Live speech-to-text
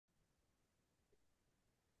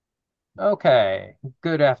Okay,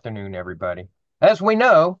 good afternoon, everybody. As we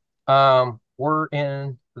know, we're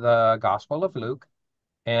in the Gospel of Luke,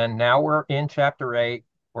 and now we're in chapter 8.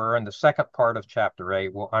 We're in the second part of chapter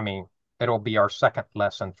 8. Well, I mean, it'll be our second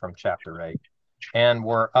lesson from chapter 8, and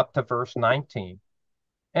we're up to verse 19.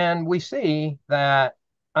 And we see that,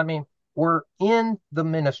 I mean, we're in the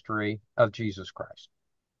ministry of Jesus Christ.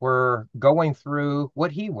 We're going through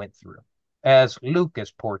what he went through as Luke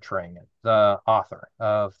is portraying it, the author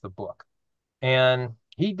of the book. And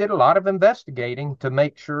he did a lot of investigating to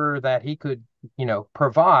make sure that he could,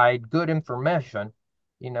 provide good information,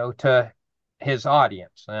 to his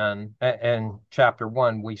audience. And in chapter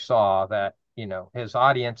 1, we saw that, his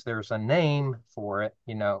audience, there's a name for it,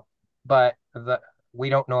 but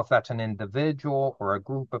we don't know if that's an individual or a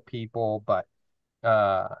group of people, but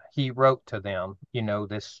he wrote to them,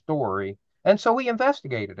 this story. And so we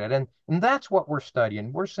investigated it. And that's what we're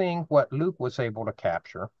studying. We're seeing what Luke was able to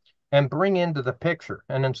capture and bring into the picture.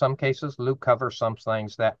 And in some cases, Luke covers some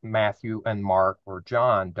things that Matthew and Mark or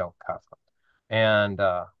John don't cover. And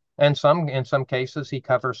in some cases, he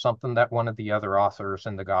covers something that one of the other authors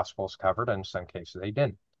in the Gospels covered, and in some cases they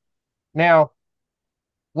didn't. Now,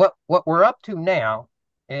 what we're up to now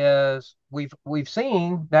is we've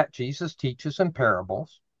seen that Jesus teaches in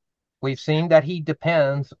parables. We've seen that he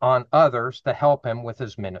depends on others to help him with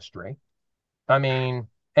his ministry. I mean,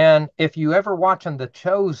 and if you ever watching The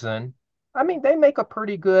Chosen, I mean, they make a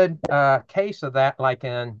pretty good case of that, like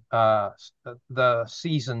in the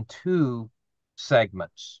season 2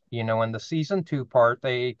 segments. In the season 2 part,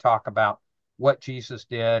 they talk about what Jesus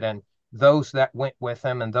did and those that went with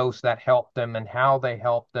him and those that helped him and how they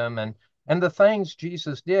helped them and the things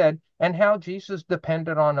Jesus did and how Jesus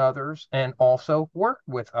depended on others and also worked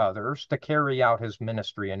with others to carry out his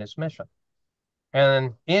ministry and his mission.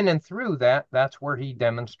 And in and through that, that's where he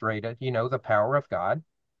demonstrated, the power of God,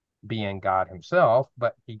 being God himself,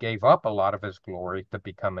 but he gave up a lot of his glory to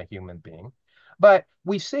become a human being. But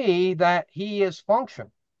we see that he is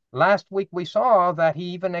function. Last week we saw that he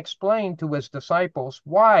even explained to his disciples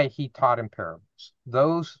why he taught in parables.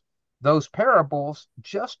 Those parables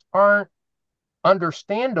just aren't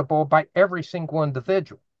understandable by every single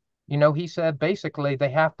individual. He said basically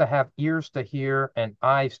they have to have ears to hear and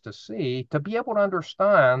eyes to see to be able to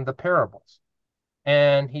understand the parables.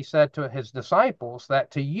 And he said to his disciples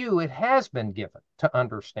that to you it has been given to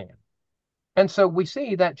understand. And so we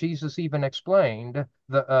see that Jesus even explained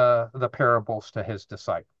the parables to his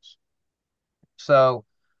disciples. So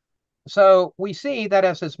so we see that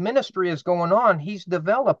as his ministry is going on, he's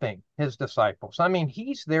developing his disciples. I mean,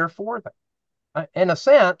 he's there for them. In a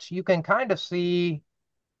sense, you can kind of see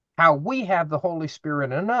how we have the Holy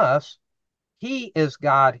Spirit in us. He is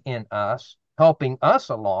God in us, helping us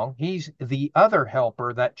along. He's the other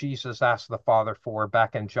helper that Jesus asked the Father for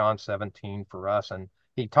back in John 17 for us. And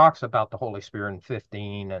he talks about the Holy Spirit in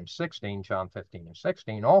 15 and 16, John 15 and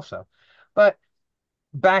 16 also. But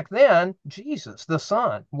back then, Jesus, the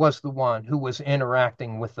Son, was the one who was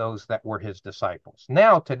interacting with those that were his disciples.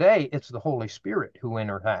 Now, today, it's the Holy Spirit who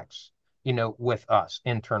interacts, with us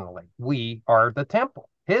internally. We are the temple,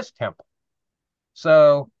 his temple.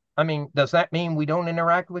 So, I mean, does that mean we don't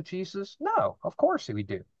interact with Jesus? No, of course we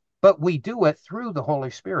do. But we do it through the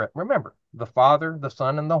Holy Spirit. Remember, the Father, the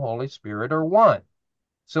Son, and the Holy Spirit are one.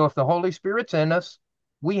 So if the Holy Spirit's in us,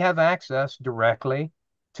 we have access directly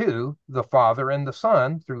to the Father and the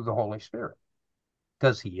Son through the Holy Spirit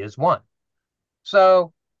because he is one.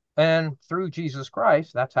 So, and through Jesus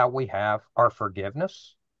Christ, that's how we have our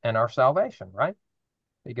forgiveness and our salvation, right?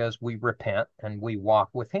 Because we repent and we walk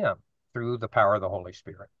with him through the power of the Holy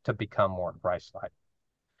Spirit to become more Christ-like.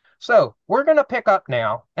 So we're going to pick up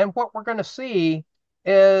now, and what we're going to see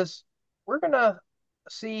is we're going to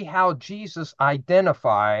see how Jesus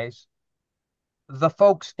identifies the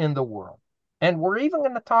folks in the world. And we're even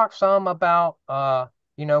going to talk some about,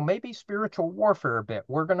 maybe spiritual warfare a bit.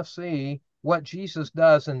 We're going to see what Jesus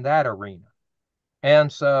does in that arena.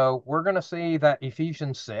 And so we're going to see that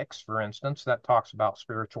Ephesians 6, for instance, that talks about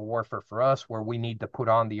spiritual warfare for us, where we need to put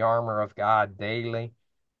on the armor of God daily.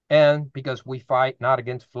 And because we fight not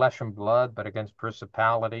against flesh and blood, but against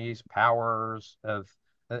principalities, powers of,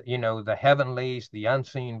 the heavenlies, the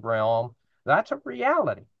unseen realm. That's a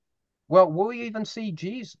reality. Well, we'll even see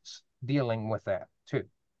Jesus dealing with that too.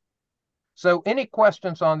 So, any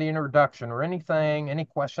questions on the introduction or anything, any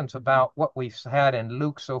questions about what we've had in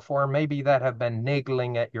Luke so far, maybe that have been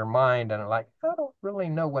niggling at your mind and like, I don't really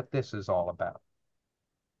know what this is all about?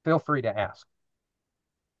 Feel free to ask.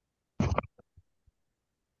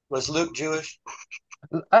 Was Luke Jewish?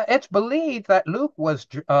 It's believed that Luke was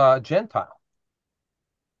Gentile.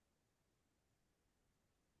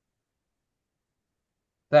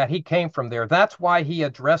 that he came from there. That's why he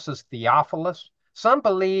addresses Theophilus. Some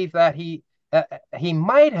believe that he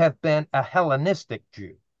might have been a Hellenistic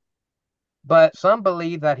Jew, but some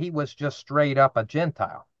believe that he was just straight up a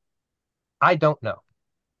Gentile. I don't know.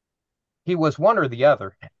 He was one or the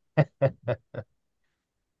other.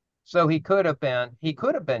 So he could have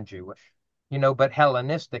been Jewish, but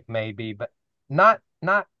Hellenistic maybe, but not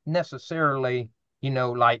necessarily,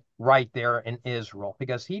 like right there in Israel,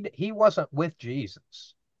 because he wasn't with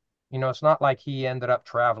Jesus. It's not like he ended up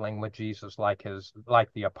traveling with Jesus like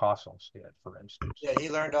the apostles did, for instance. Yeah, he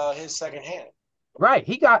learned his secondhand. Right.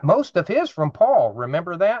 He got most of his from Paul.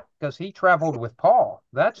 Remember that? Because he traveled with Paul.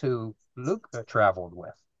 That's who Luke traveled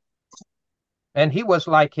with. And he was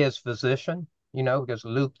like his physician, because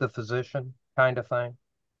Luke the physician kind of thing.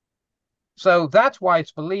 So that's why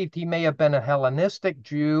it's believed he may have been a Hellenistic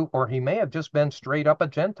Jew, or he may have just been straight up a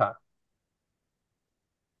Gentile.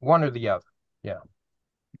 One or the other. Yeah.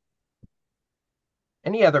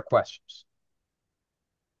 Any other questions?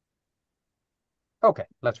 Okay,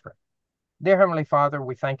 let's pray. Dear Heavenly Father,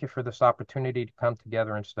 we thank you for this opportunity to come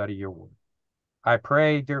together and study your word. I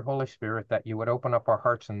pray, dear Holy Spirit, that you would open up our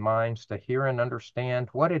hearts and minds to hear and understand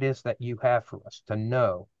what it is that you have for us, to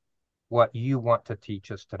know what you want to teach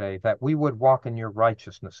us today, that we would walk in your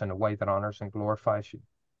righteousness in a way that honors and glorifies you.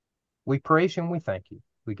 We praise you and we thank you.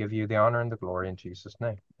 We give you the honor and the glory in Jesus'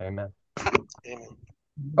 name. Amen. Amen.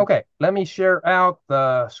 Okay, let me share out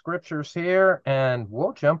the scriptures here and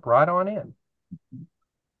we'll jump right on in.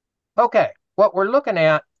 Okay, what we're looking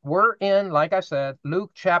at, we're in, like I said,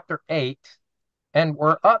 Luke chapter 8, and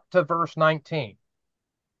we're up to verse 19.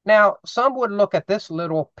 Now, some would look at this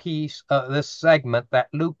little piece, this segment that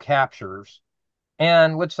Luke captures,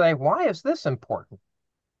 and would say, why is this important?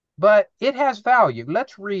 But it has value.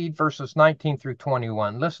 Let's read verses 19 through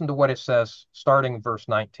 21. Listen to what it says, starting in verse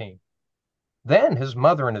 19. Then his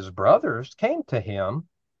mother and his brothers came to him,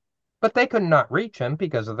 but they could not reach him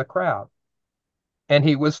because of the crowd. And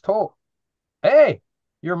he was told, hey,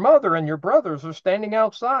 your mother and your brothers are standing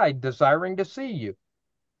outside, desiring to see you.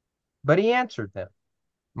 But he answered them,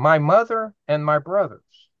 my mother and my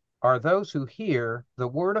brothers are those who hear the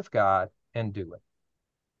word of God and do it.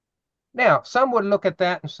 Now, some would look at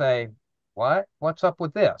that and say, what? What's up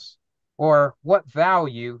with this? Or what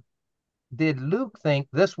value did Luke think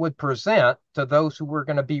this would present to those who were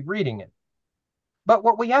going to be reading it? But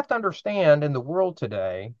what we have to understand in the world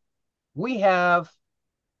today, we have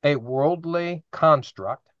a worldly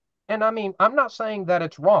construct. And I mean, I'm not saying that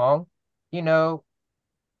it's wrong, you know,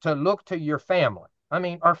 to look to your family. I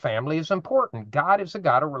mean, our family is important. God is a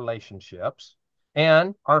God of relationships,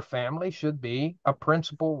 and our family should be a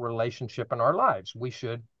principal relationship in our lives. We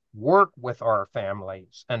should work with our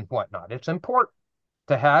families and whatnot. It's important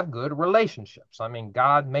to have good relationships. I mean,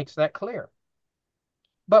 God makes that clear.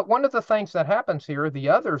 But one of the things that happens here, the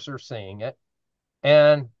others are seeing it,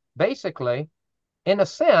 and basically, in a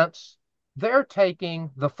sense, they're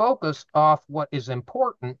taking the focus off what is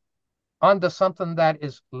important onto something that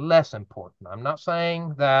is less important. I'm not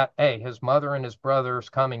saying that, hey, his mother and his brothers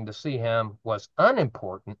coming to see him was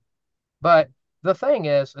unimportant, but the thing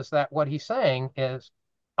is that what he's saying is,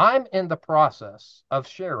 I'm in the process of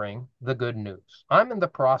sharing the good news. I'm in the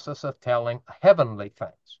process of telling heavenly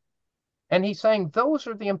things. And he's saying those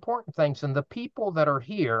are the important things. And the people that are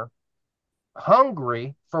here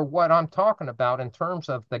hungry for what I'm talking about in terms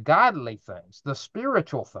of the godly things, the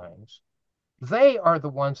spiritual things, they are the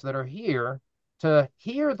ones that are here to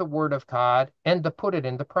hear the word of God and to put it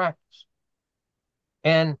into practice.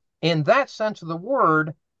 And in that sense of the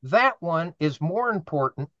word, that one is more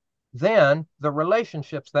important than the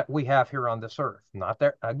relationships that we have here on this earth. Not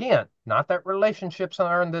that, again, not that relationships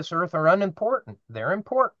on this earth are unimportant. They're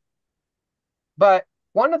important. But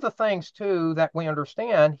one of the things, too, that we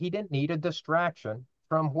understand, he didn't need a distraction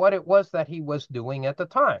from what it was that he was doing at the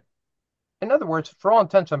time. In other words, for all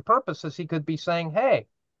intents and purposes, he could be saying, hey,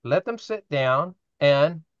 let them sit down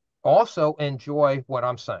and also enjoy what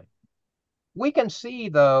I'm saying. We can see,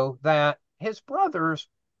 though, that his brothers,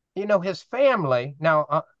 his family,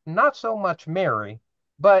 now, not so much Mary,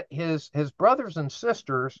 but his brothers and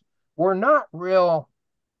sisters were not real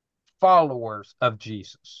followers of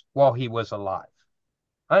Jesus while he was alive.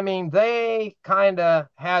 I mean, they kind of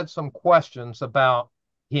had some questions about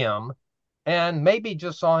him and maybe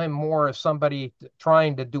just saw him more as somebody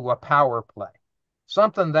trying to do a power play.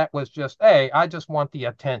 Something that was just, hey, I just want the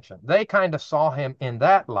attention. They kind of saw him in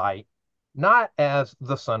that light, not as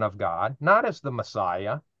the Son of God, not as the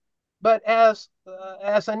Messiah, but as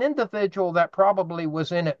an individual that probably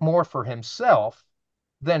was in it more for himself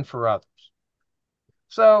than for others.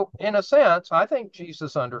 So, in a sense, I think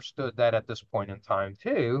Jesus understood that at this point in time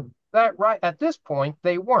too, that right at this point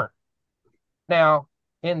they weren't. Now,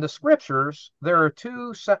 in the scriptures, there are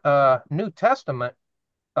two New Testament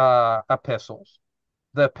epistles,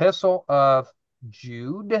 the epistle of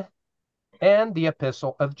Jude and the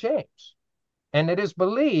epistle of James. And it is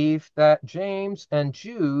believed that James and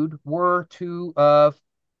Jude were two of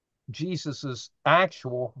Jesus's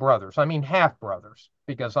actual brothers. I mean, half brothers,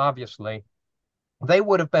 because obviously they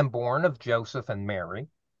would have been born of Joseph and Mary.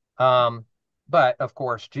 Um, but of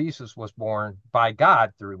course, Jesus was born by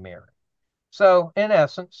God through Mary. So, in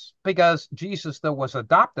essence, because Jesus, though, was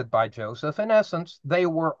adopted by Joseph, in essence, they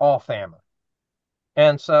were all family.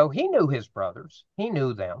 And so he knew his brothers, he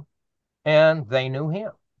knew them, and they knew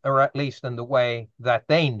him, or at least in the way that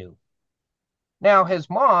they knew. Now, his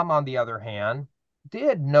mom, on the other hand,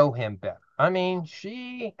 did know him better. I mean,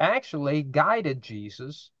 she actually guided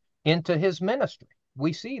Jesus into his ministry.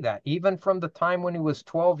 We see that even from the time when he was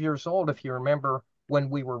 12 years old, if you remember when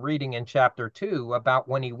we were reading in chapter 2 about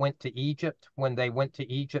when he went to Egypt, when they went to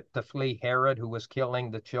Egypt to flee Herod, who was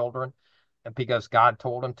killing the children, because God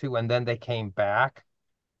told him to, and then they came back.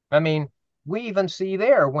 I mean, we even see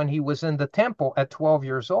there when he was in the temple at 12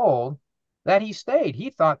 years old that he stayed. He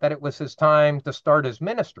thought that it was his time to start his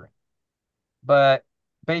ministry. But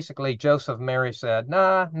basically, Joseph and Mary said,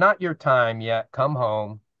 nah, not your time yet. Come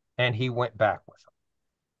home. And he went back with them.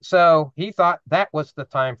 So he thought that was the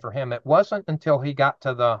time for him. It wasn't until he got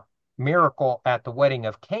to the miracle at the wedding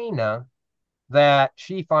of Cana that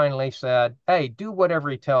she finally said, hey, do whatever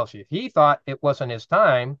he tells you. He thought it wasn't his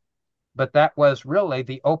time, but that was really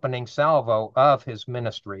the opening salvo of his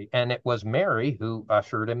ministry. And it was Mary who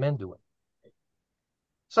ushered him into it.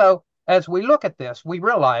 So as we look at this, we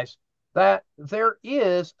realize that there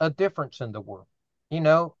is a difference in the world, you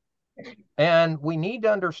know, and we need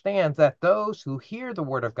to understand that those who hear the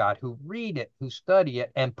word of God, who read it, who study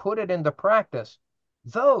it, and put it into practice,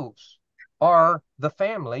 those are the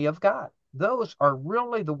family of God. Those are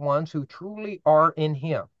really the ones who truly are in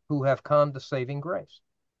him, who have come to saving grace.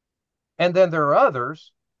 And then there are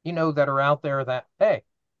others, that are out there that, hey,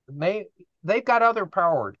 may they've got other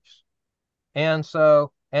priorities. And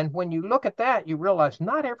so, and when you look at that, you realize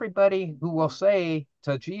not everybody who will say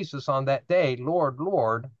to Jesus on that day, Lord,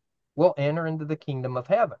 Lord, will enter into the kingdom of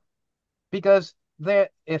heaven. Because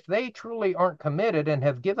if they truly aren't committed and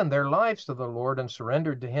have given their lives to the Lord and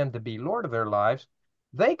surrendered to him to be Lord of their lives,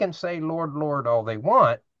 they can say, Lord, Lord, all they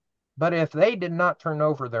want. But if they did not turn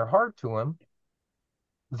over their heart to him,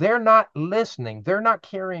 they're not listening. They're not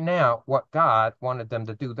carrying out what God wanted them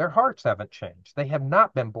to do. Their hearts haven't changed. They have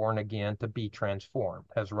not been born again to be transformed,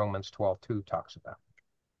 as Romans 12:2 talks about.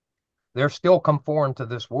 They're still conformed to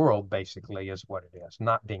this world, basically, is what it is,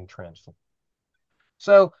 not being transformed.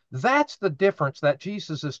 So that's the difference that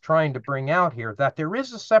Jesus is trying to bring out here, that there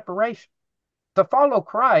is a separation. To follow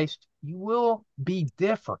Christ, you will be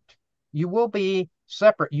different. You will be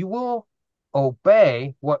separate. You will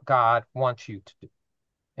obey what God wants you to do,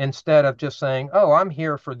 instead of just saying, oh, I'm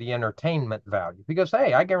here for the entertainment value. Because,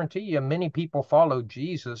 hey, I guarantee you, many people followed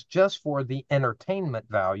Jesus just for the entertainment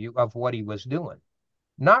value of what he was doing,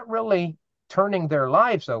 not really turning their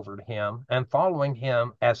lives over to him and following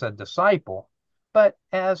him as a disciple, but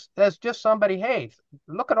as just somebody, hey,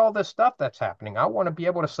 look at all this stuff that's happening. I want to be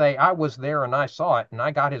able to say I was there and I saw it and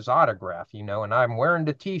I got his autograph, and I'm wearing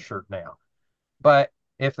the t-shirt now. But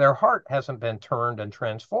if their heart hasn't been turned and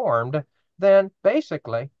transformed, then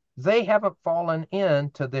basically they haven't fallen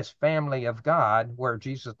into this family of God where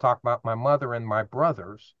Jesus talked about my mother and my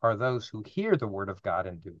brothers are those who hear the word of God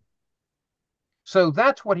and do. So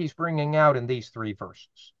that's what he's bringing out in these three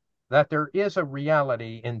verses, that there is a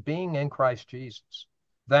reality in being in Christ Jesus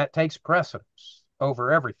that takes precedence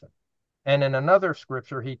over everything. And in another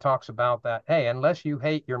scripture, he talks about that, hey, unless you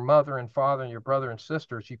hate your mother and father and your brother and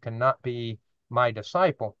sisters, you cannot be my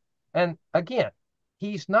disciple. And again,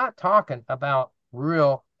 he's not talking about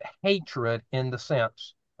real hatred in the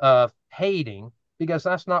sense of hating, because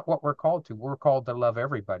that's not what we're called to. We're called to love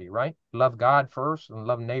everybody, right? Love God first and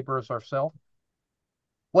love neighbor as ourselves.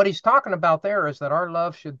 What he's talking about there is that our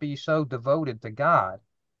love should be so devoted to God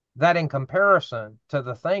that in comparison to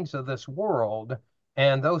the things of this world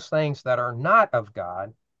and those things that are not of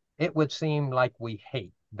God, it would seem like we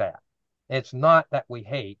hate that. It's not that we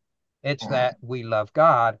hate, it's that we love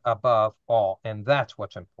God above all, and that's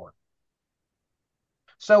what's important.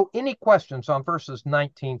 So, any questions on verses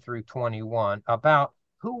 19 through 21 about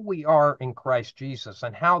who we are in Christ Jesus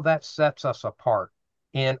and how that sets us apart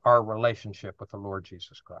in our relationship with the Lord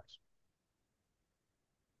Jesus Christ?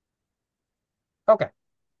 Okay.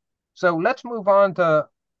 So let's move on to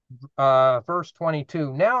verse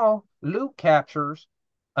 22. Now Luke captures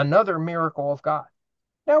another miracle of God.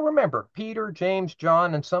 Now remember, Peter, James,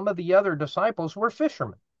 John, and some of the other disciples were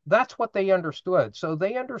fishermen. That's what they understood. So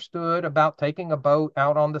they understood about taking a boat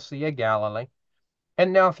out on the Sea of Galilee.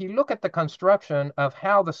 And now, if you look at the construction of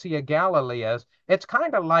how the Sea of Galilee is, it's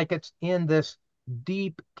kind of like it's in this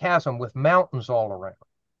deep chasm with mountains all around.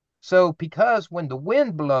 So, because when the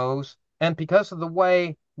wind blows, and because of the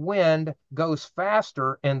way wind goes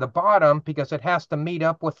faster in the bottom, because it has to meet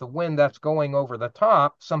up with the wind that's going over the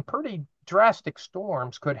top, some pretty drastic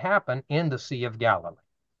storms could happen in the Sea of Galilee.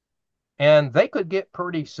 And they could get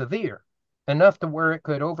pretty severe, enough to where it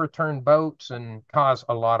could overturn boats and cause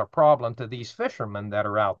a lot of problem to these fishermen that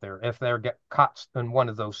are out there if they get caught in one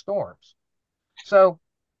of those storms. So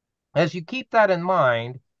as you keep that in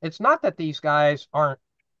mind, it's not that these guys aren't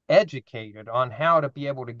educated on how to be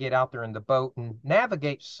able to get out there in the boat and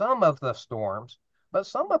navigate some of the storms, but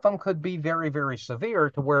some of them could be very, very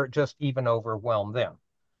severe to where it just even overwhelmed them.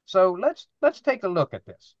 So let's take a look at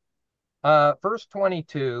this. Verse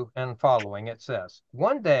 22 and following, it says,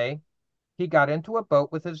 one day he got into a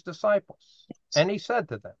boat with his disciples, and he said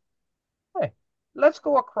to them, hey, let's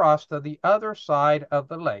go across to the other side of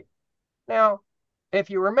the lake. Now, if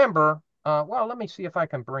you remember, well, let me see if I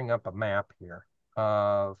can bring up a map here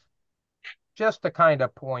of just to kind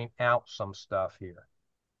of point out some stuff here.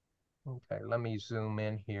 Okay, let me zoom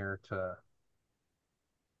in here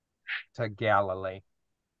to Galilee,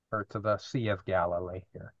 or to the Sea of Galilee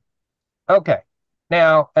here. Okay,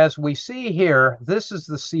 now as we see here, this is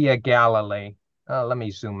the Sea of Galilee. Let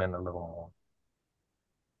me zoom in a little more.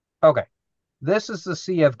 Okay, this is the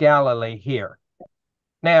Sea of Galilee here.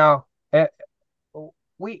 Now, they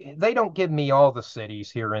don't give me all the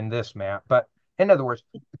cities here in this map, but in other words,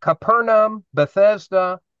 Capernaum,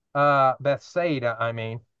 Bethesda, Bethsaida, I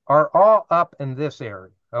mean, are all up in this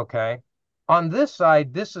area. Okay. On this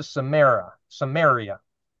side, this is Samaria.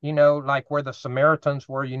 You know, like where the Samaritans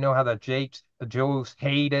were, you know how the Jews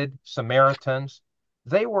hated Samaritans.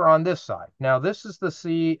 They were on this side. Now, this is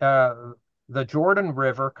the Jordan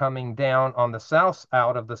River coming down on the south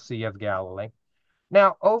out of the Sea of Galilee.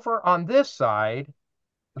 Now, over on this side,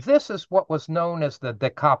 this is what was known as the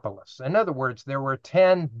Decapolis. In other words, there were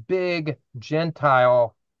 10 big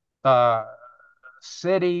Gentile uh,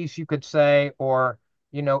 cities, you could say, or,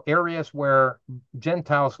 areas where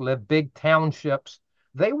Gentiles live, big townships.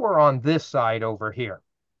 They were on this side over here.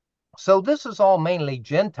 So this is all mainly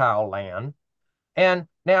Gentile land. And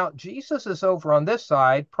now Jesus is over on this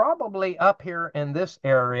side, probably up here in this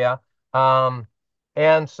area. Um,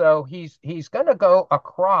 and so he's going to go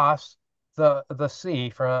across the sea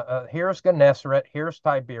from here's Gennesaret, here's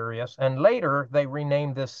Tiberias, and later they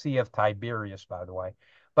renamed this Sea of Tiberias, by the way.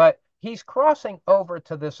 But he's crossing over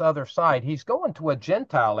to this other side. He's going to a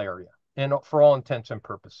Gentile area, for all intents and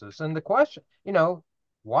purposes. And the question,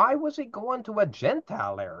 why was he going to a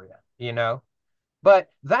Gentile area?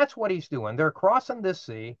 But that's what he's doing. They're crossing this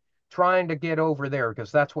sea, trying to get over there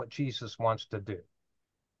because that's what Jesus wants to do.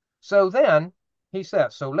 So then he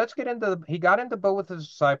says, so let's get he got into boat with his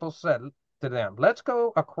disciples, said to them, let's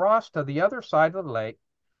go across to the other side of the lake.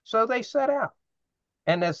 So they set out.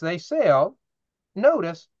 And as they sailed,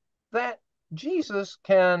 notice that he's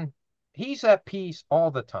at peace all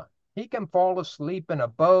the time. He can fall asleep in a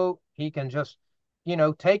boat. He can just,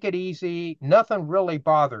 take it easy. Nothing really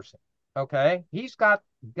bothers him. Okay. He's got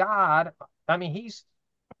God. I mean, he's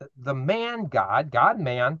the man God, God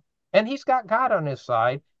man, and he's got God on his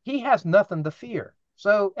side. He has nothing to fear.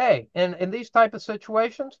 So, hey, in these type of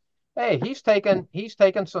situations, hey, he's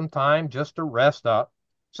taken some time just to rest up.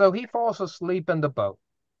 So he falls asleep in the boat.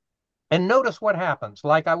 And notice what happens.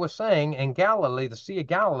 Like I was saying, in Galilee, the Sea of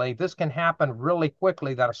Galilee, this can happen really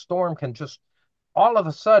quickly that a storm can just all of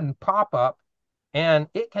a sudden pop up and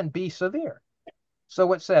it can be severe.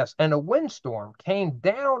 So it says, and a windstorm came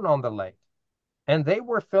down on the lake, and they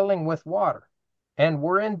were filling with water and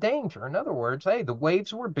were in danger. In other words, hey, the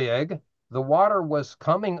waves were big, the water was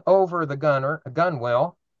coming over the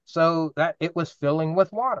gunwale, so that it was filling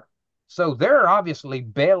with water. So they're obviously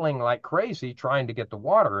bailing like crazy trying to get the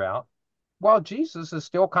water out, while Jesus is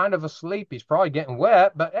still kind of asleep. He's probably getting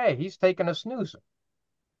wet, but hey, he's taking a snoozer.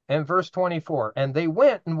 And verse 24, and they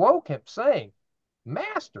went and woke him, saying,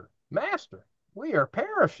 Master, Master, we are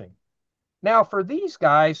perishing. Now, for these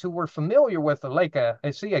guys who were familiar with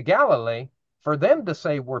the Sea of Galilee, for them to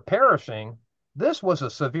say we're perishing, this was a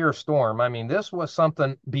severe storm. I mean, this was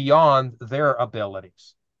something beyond their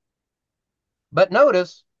abilities. But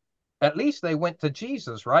notice, at least they went to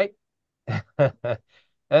Jesus, right?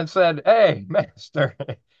 And said, hey, Master,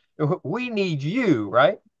 we need you,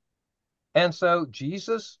 right? And so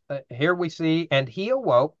Jesus, here we see, and he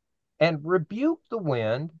awoke and rebuked the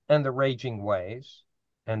wind and the raging waves,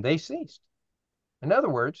 and they ceased. In other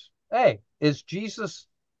words, hey, is Jesus,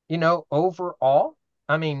 over all?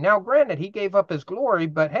 I mean, now granted, he gave up his glory,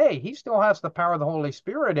 but hey, he still has the power of the Holy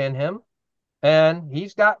Spirit in him, and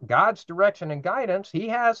he's got God's direction and guidance. He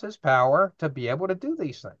has his power to be able to do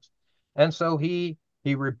these things. And so he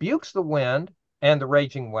rebukes the wind and the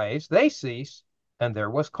raging waves. They cease, and there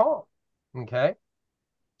was calm. Okay?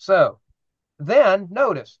 So then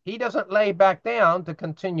notice he doesn't lay back down to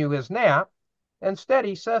continue his nap. Instead,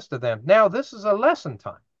 he says to them, now this is a lesson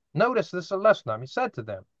time. Notice this is a lesson time. He said to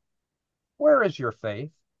them, where is your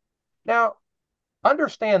faith? Now,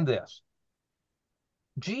 understand this.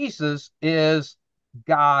 Jesus is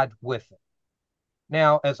God with him.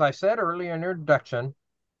 Now, as I said earlier in the introduction,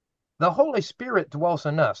 the Holy Spirit dwells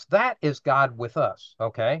in us. That is God with us.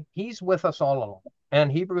 Okay, He's with us all along.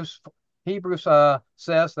 And Hebrews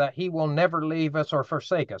says that He will never leave us or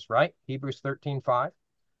forsake us. Right? Hebrews 13:5.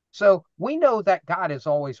 So we know that God is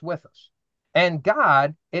always with us. And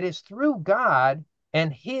God, it is through God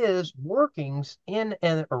and His workings in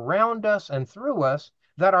and around us and through us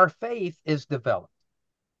that our faith is developed.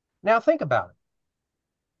 Now think about it.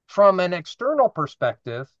 From an external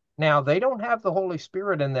perspective, now they don't have the Holy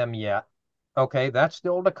Spirit in them yet. Okay, that's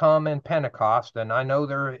still to come in Pentecost. And I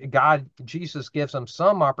know Jesus gives them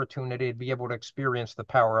some opportunity to be able to experience the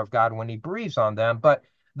power of God when He breathes on them. But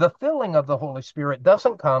the filling of the Holy Spirit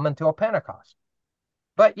doesn't come until Pentecost.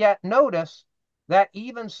 But yet, notice that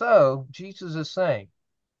even so, Jesus is saying,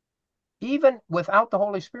 even without the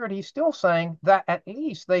Holy Spirit, he's still saying that at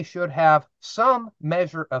least they should have some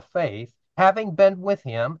measure of faith, having been with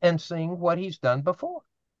him and seeing what he's done before.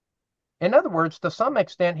 In other words, to some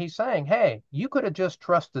extent, he's saying, hey, you could have just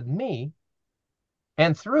trusted me,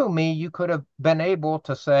 and through me, you could have been able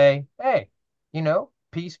to say, hey,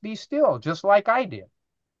 peace be still, just like I did.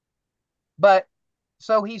 But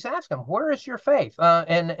so he's asking, where is your faith?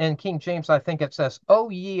 And King James, I think it says, "O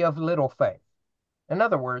ye of little faith." In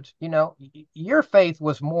other words, your faith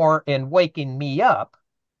was more in waking me up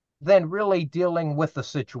than really dealing with the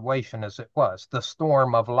situation as it was, the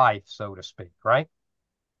storm of life, so to speak, right?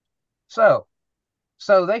 So,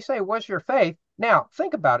 so they say, "What's your faith?" Now,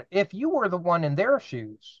 think about it. If you were the one in their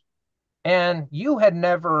shoes and you had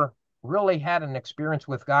never really had an experience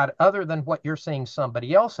with God other than what you're seeing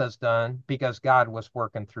somebody else has done because God was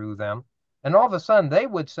working through them, and all of a sudden they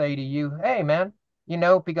would say to you, "Hey, man,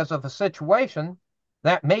 because of a situation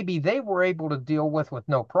that maybe they were able to deal with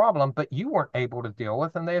no problem, but you weren't able to deal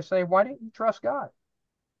with," and they say, "Why didn't you trust God?"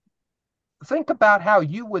 Think about how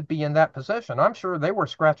you would be in that position. I'm sure they were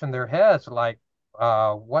scratching their heads like,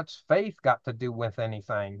 what's faith got to do with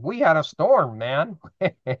anything? We had a storm, man.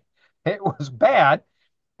 It was bad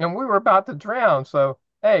and we were about to drown. So,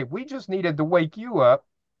 hey, we just needed to wake you up.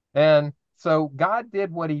 And so God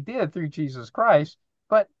did what he did through Jesus Christ,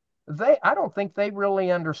 but I don't think they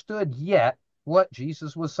really understood yet what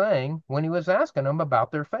Jesus was saying when he was asking them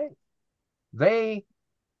about their faith. They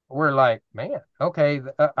were like, man, okay,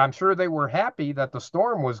 I'm sure they were happy that the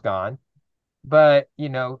storm was gone, but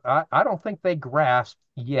I don't think they grasped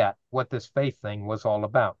yet what this faith thing was all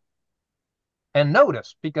about. And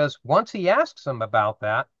notice, because once he asks them about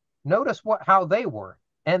that, notice how they were,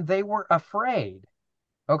 and they were afraid.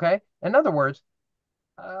 Okay, in other words,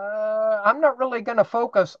 I'm not really going to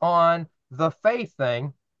focus on the faith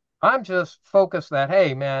thing. I'm just focused that,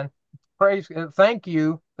 hey, man, thank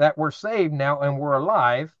you that we're saved now and we're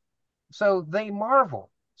alive. So they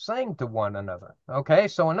marvel, saying to one another. Okay,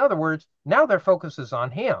 so in other words, now their focus is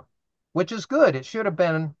on him, which is good. It should have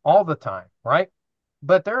been all the time, right?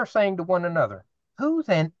 But they're saying to one another, who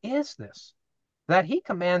then is this that he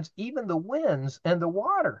commands even the winds and the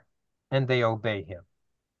water, and they obey him?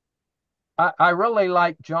 I really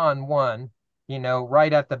like John 1,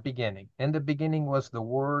 right at the beginning. In the beginning was the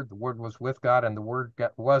Word was with God, and the Word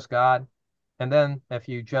was God. And then if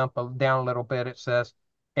you jump down a little bit, it says,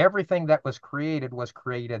 everything that was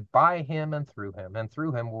created by him, and through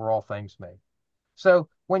him were all things made. So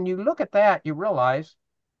when you look at that, you realize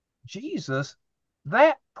Jesus,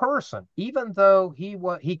 that person, even though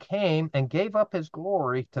he came and gave up his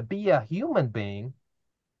glory to be a human being,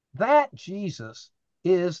 that Jesus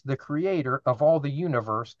is the creator of all the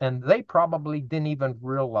universe, and they probably didn't even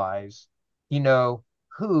realize,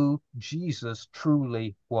 who Jesus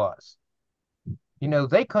truly was.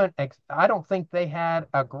 They couldn't, I don't think they had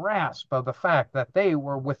a grasp of the fact that they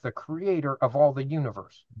were with the creator of all the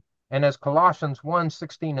universe. And as Colossians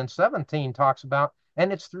 1:16 and 17 talks about,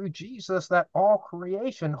 and it's through Jesus that all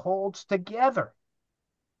creation holds together.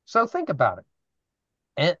 So think about it.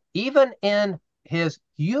 And even in his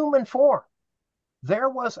human form, there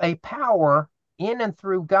was a power in and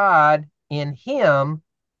through God in him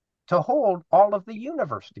to hold all of the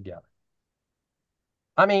universe together.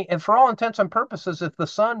 I mean, and for all intents and purposes, if the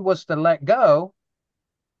sun was to let go,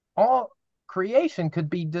 all creation could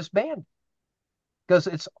be disbanded because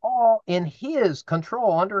it's all in his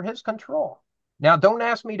control, under his control. Now, don't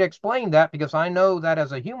ask me to explain that because I know that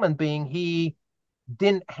as a human being, he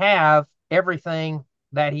didn't have everything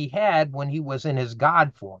that he had when he was in his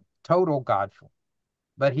God form, total God form.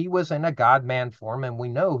 But he was in a God man form, and we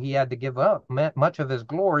know he had to give up much of his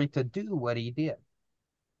glory to do what he did.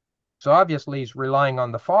 So obviously, he's relying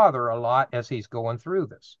on the Father a lot as he's going through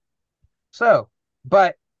this. So,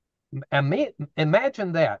 but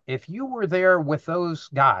imagine that if you were there with those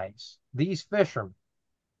guys, these fishermen,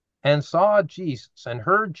 and saw Jesus and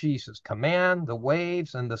heard Jesus command the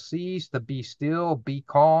waves and the seas to be still, be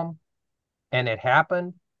calm, and it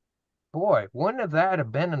happened, boy, wouldn't that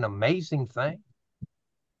have been an amazing thing?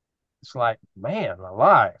 It's like, man,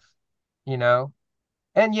 alive, you know?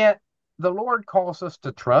 And yet the Lord calls us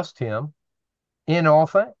to trust him in all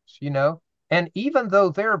things, you know? And even though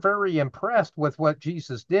they're very impressed with what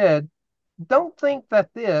Jesus did, don't think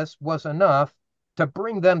that this was enough to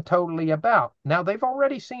bring them totally about. Now, they've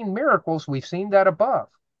already seen miracles. We've seen that above.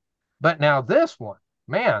 But now this one,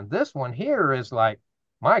 man, this one here is like,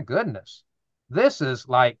 my goodness, this is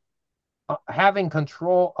like having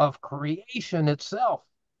control of creation itself.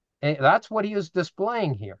 And that's what he is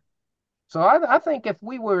displaying here. So I think if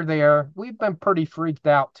we were there, we've been pretty freaked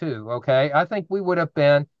out too. Okay. I think we would have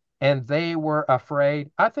been, and they were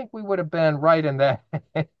afraid. I think we would have been right in that.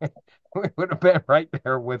 We would have been right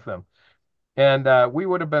there with them. And we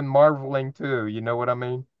would have been marveling too. You know what I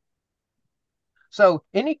mean? So,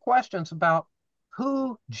 any questions about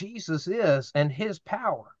who Jesus is and his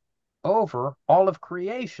power over all of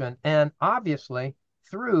creation? And obviously,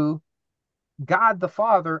 through God the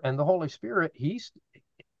Father and the Holy Spirit, he's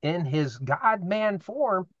in his God man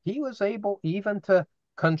form, he was able even to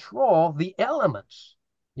control the elements.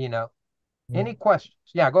 You know, any questions?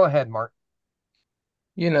 Yeah, go ahead, Mark.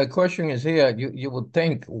 The question is here, you would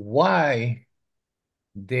think why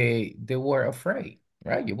they were afraid,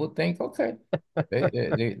 right? You would think, okay,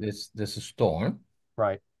 this is a storm.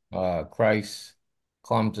 Right. Christ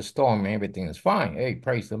calms the storm, everything is fine. Hey,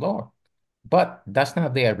 praise the Lord. But that's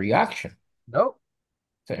not their reaction. Nope.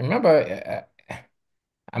 So remember,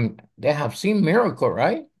 they have seen miracle,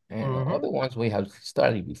 right? And Mm-hmm. other ones we have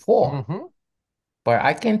studied before. Mm-hmm. But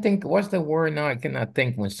I can't think, what's the word now? I cannot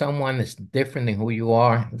think when someone is different than who you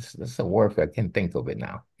are. That's a word, I can't think of it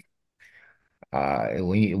now.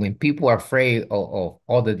 When people are afraid of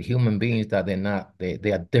other human beings that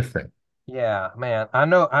they are different. Yeah, man. I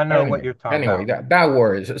know what Anyway, you're talking anyway, about. that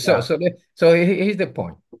word. So Yeah. so so here's the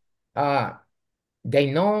point. Uh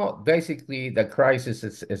they know basically that Christ is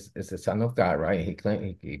the Son of God, right?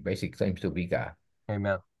 He basically claims to be God.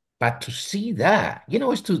 Amen. But to see that,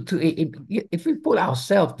 it's if we put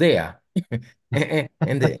ourselves there and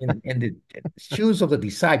the shoes of the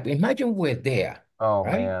disciple, imagine we're there, Oh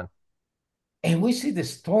right? man. And we see the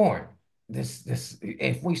storm, this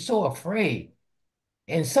if we're so afraid,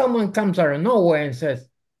 and someone comes out of nowhere and says,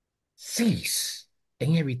 cease,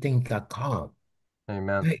 and everything got calm.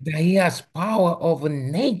 Amen. That he has power over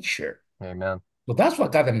nature. Amen. So that's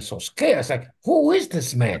what got them so scared. It's like, who is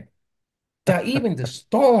this man? That even the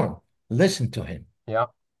storm listened to him. Yeah.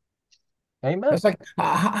 Amen. It's like,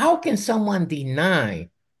 how can someone deny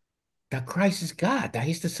that Christ is God, that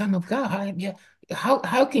he's the Son of God?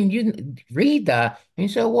 How can you read that and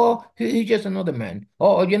say, well, he's just another man?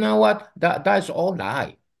 Oh, you know what? That's all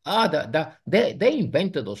lie. They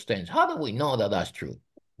invented those things. How do we know that that's true?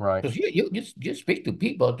 Right. Because you speak to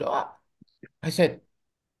people. I said,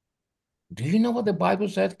 do you know what the Bible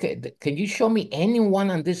says? Can you show me anyone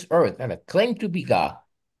on this earth that claim to be God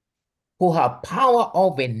who have power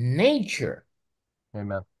over nature?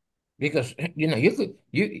 Amen. Because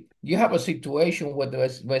you have a situation with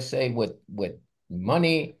let's say with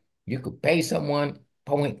money, you could pay someone,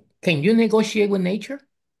 but can you negotiate with nature?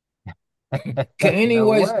 Can No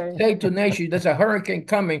anyone way. say to nature, there's a hurricane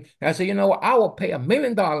coming, and I say, you know what, I will pay $1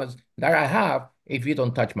 million that I have if you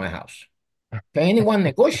don't touch my house. Can anyone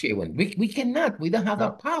negotiate with? We cannot. We don't have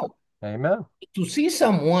that No. power. Amen. To see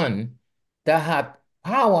someone that had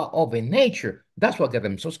power over nature, that's what got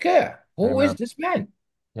them so scared. Who is Amen. this man?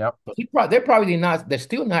 Yep. They're probably not, they're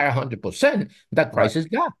still not 100% that Right. Christ is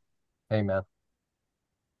God. Amen.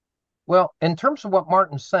 Well, in terms of what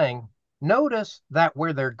Martin's saying, notice that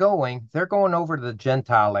where they're going over to the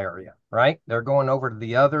Gentile area, right? They're going over to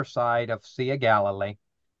the other side of Sea of Galilee.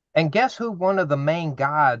 And guess who one of the main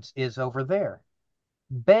gods is over there?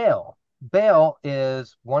 Baal. Baal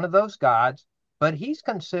is one of those gods, but he's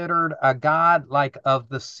considered a god like of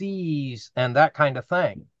the seas and that kind of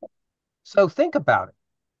thing. So think about it.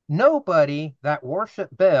 Nobody that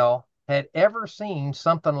worshiped Baal had ever seen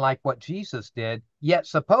something like what Jesus did, yet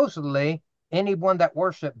supposedly anyone that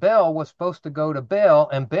worshiped Baal was supposed to go to Baal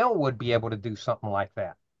and Baal would be able to do something like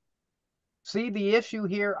that. See the issue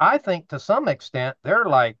here? I think to some extent they're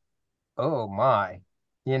like, oh my,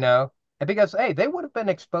 you know, and because, hey, they would have been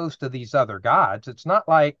exposed to these other gods. It's not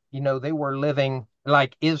like, they were living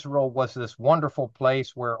like Israel was this wonderful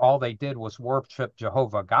place where all they did was worship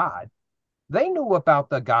Jehovah God. They knew about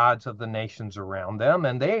the gods of the nations around them,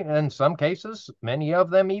 and they, in some cases, many of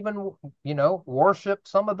them even, worshiped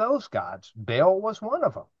some of those gods. Baal was one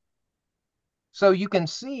of them. So you can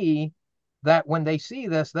see that when they see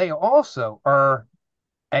this, they also are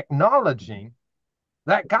acknowledging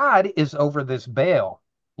that God is over this Baal,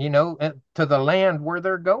 to the land where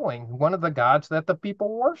they're going, one of the gods that the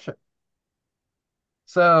people worship.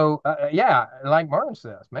 So yeah, like Martin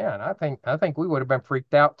says, man, I think we would have been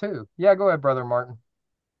freaked out too. Yeah, go ahead, brother Martin.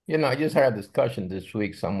 I just had a discussion this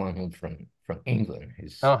week. Someone who's from England.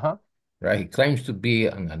 Uh-huh. Right. He claims to be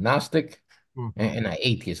an agnostic Hmm. and an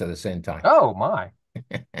atheist at the same time. Oh my.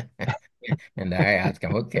 And I asked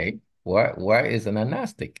him, okay, what is an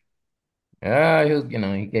agnostic? He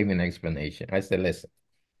gave me an explanation. I said, listen,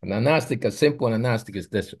 an agnostic, a simple agnostic is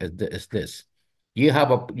this. You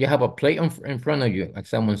have a plate in front of you, like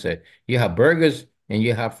someone said. You have burgers and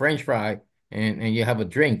you have French fry and you have a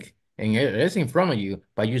drink and it's in front of you,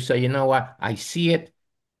 but you say, you know what? I see it,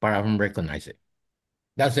 but I don't recognize it.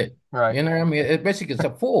 That's it. Right. You know what I mean? It basically it's a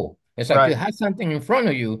fool. It's like you Right. have something in front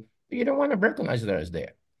of you, but you don't want to recognize that it's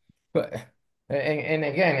there. But and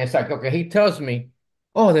again, it's like, okay, he tells me,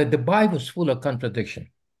 oh, the Bible's full of contradiction,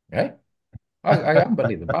 right? I don't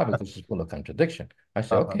believe the Bible because it's full of contradiction. I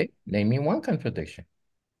say, Uh-huh. okay, name me one contradiction.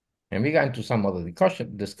 And we got into some other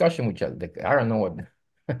discussion which I don't know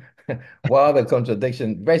what other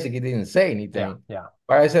contradiction. Basically, didn't say Yeah. anything. Yeah.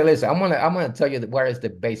 But I said, listen, I'm gonna tell you where is the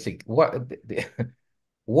basic what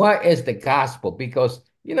is the gospel? Because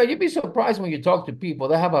you'd be surprised when you talk to people.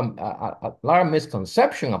 They have a lot of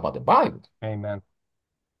misconception about the Bible. Amen.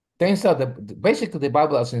 Things that basically the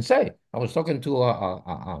Bible doesn't say. I was talking to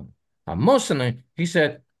a Muslim. He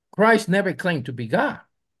said Christ never claimed to be God.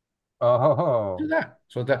 Do Oh, that.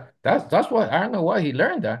 So that's what I don't know why he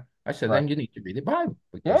learned that. I said, right. then you need to read the Bible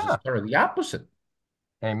because it's Yeah. sort of the opposite.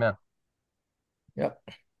 Amen. Yeah,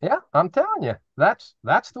 Yeah, I'm telling you, that's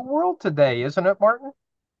the world today, isn't it, Martin?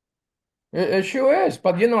 it sure is.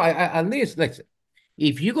 But at least like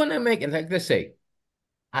if you're gonna make it, like let's say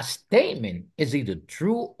a statement is either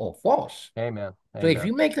true or false. Amen. So if Amen.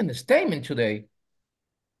 you're making a statement today,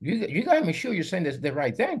 you gotta make sure you're saying this the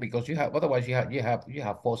right thing because you have otherwise you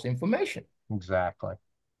have false information. Exactly.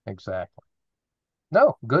 Exactly.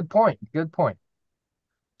 No, good point. Good point.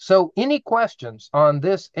 So, any questions on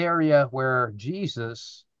this area where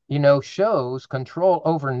Jesus, shows control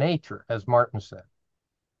over nature, as Martin said?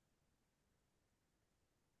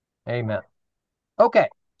 Amen. Okay.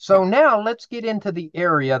 So Uh, now let's get into the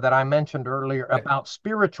area that I mentioned earlier about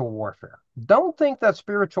spiritual warfare. Don't think that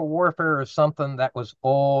spiritual warfare is something that was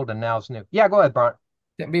old and now is new. Yeah, go ahead, Brian.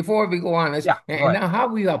 Before we go on, Yeah, go and ahead. now how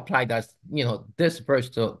we apply that, this verse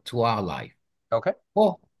to our life. Okay.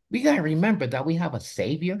 Well, we gotta remember that we have a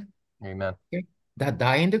Savior, Amen. okay, that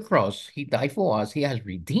died on the cross. He died for us. He has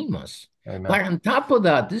redeemed us. Amen. But on top of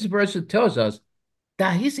that, this verse tells us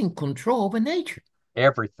that He's in control over nature.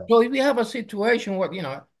 Everything. So if you have a situation where,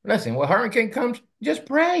 listen, when hurricane comes, just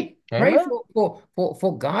pray. Pray Amen.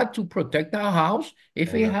 for God to protect our house.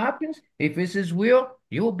 If it Amen. happens, if it's His will,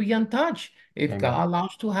 you will be untouched. If Amen. God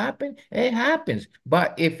allows to happen, it happens.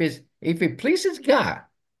 But if it pleases God,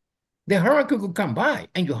 the hurricane could come by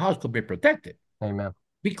and your house could be protected Amen.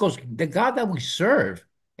 because the God that we serve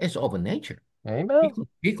is over nature. He, Amen.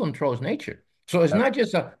 he controls nature. So it's That's not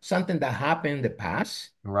just something that happened in the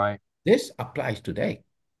past. right. This applies today.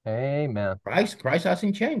 Amen. Price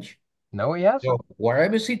hasn't changed. No, he hasn't. So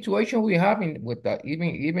whatever situation we have with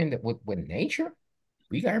even with nature,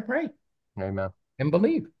 we gotta pray Amen. and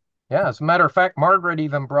believe. Yeah, as a matter of fact, Margaret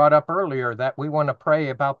even brought up earlier that we want to pray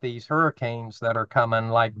about these hurricanes that are coming,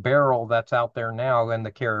 like Beryl that's out there now in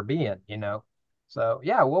the Caribbean. So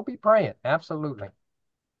yeah, we'll be praying. Absolutely.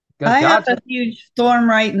 Because I have God's, a huge storm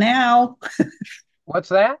right now. what's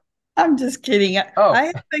that? I'm just kidding. I Oh,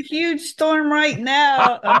 have a huge storm right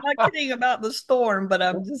now. I'm not kidding about the storm, but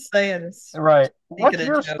I'm just saying it's right. making What's a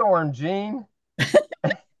your joke. storm, Gene?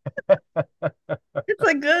 It's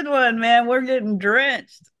a good one, man. We're getting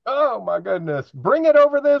drenched. Oh my goodness. Bring it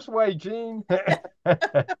over this way, Gene.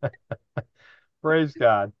 Praise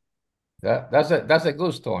God. That's a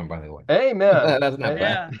good storm, by the way. Amen. That's not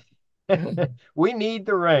bad. Yeah. We need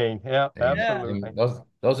the rain. Yeah, Amen. Yeah. absolutely.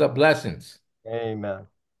 Those are blessings. Amen.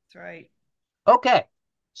 That's right. Okay,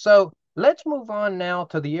 so let's move on now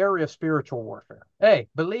to the area of spiritual warfare. Hey,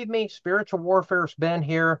 believe me, spiritual warfare's been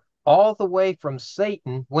here all the way from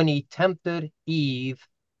Satan when he tempted Eve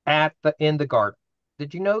in the garden.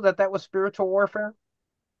 Did you know that that was spiritual warfare?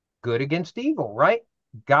 Good against evil, right?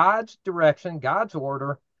 God's direction, God's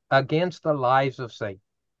order against the lies of Satan.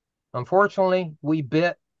 Unfortunately, we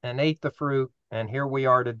bit and ate the fruit, and here we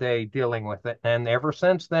are today dealing with it. And ever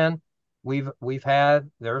since then, we've had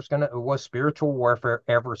it was spiritual warfare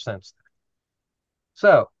ever since then.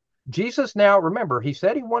 So Jesus now, remember, he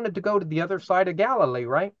said he wanted to go to the other side of Galilee,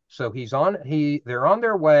 right? So they're on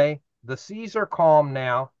their way. The seas are calm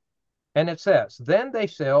now. And it says, then they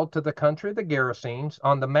sailed to the country of the Gerasenes.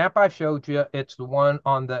 On the map I showed you, it's the one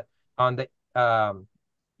on the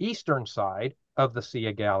eastern side of the Sea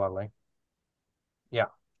of Galilee. Yeah.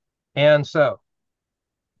 And so,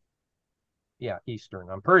 yeah, eastern.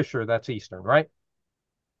 I'm pretty sure that's eastern, right?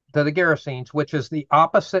 To the Gerasenes, which is the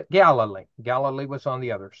opposite Galilee. Galilee was on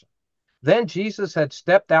the other side. Then Jesus had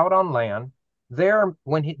stepped out on land.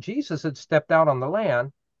 Jesus had stepped out on the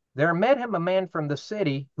land, there met him a man from the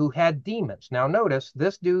city who had demons. Now notice,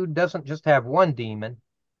 this dude doesn't just have one demon.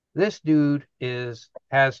 This dude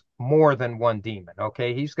has more than one demon,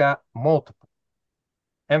 okay? He's got multiple.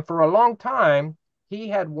 And for a long time, he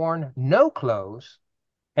had worn no clothes,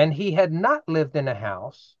 and he had not lived in a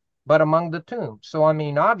house, but among the tombs. So, I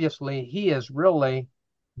mean, obviously, he is really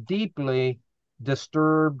deeply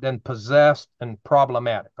disturbed and possessed and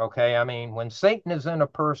problematic. Okay. I mean, when Satan is in a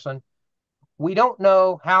person, we don't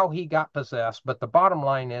know how he got possessed, but the bottom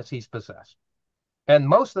line is he's possessed. And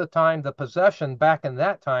most of the time, the possession back in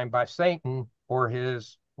that time by Satan or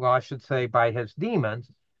I should say by his demons,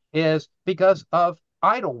 is because of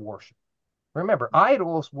idol worship. Remember,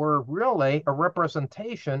 idols were really a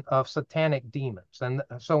representation of satanic demons. And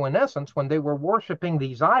so, in essence, when they were worshiping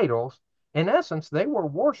these idols, in essence, they were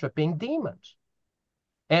worshiping demons.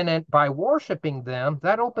 And by worshiping them,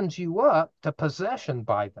 that opens you up to possession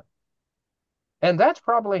by them. And that's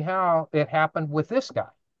probably how it happened with this guy.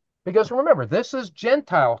 Because remember, this is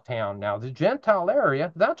Gentile town now. The Gentile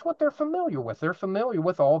area, that's what they're familiar with. They're familiar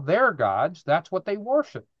with all their gods. That's what they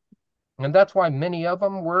worship. And that's why many of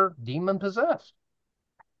them were demon possessed.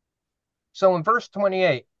 So in verse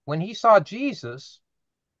 28, when he saw Jesus,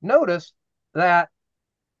 notice that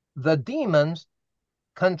the demons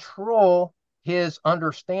control his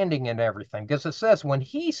understanding and everything. Because it says, when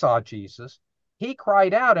he saw Jesus, he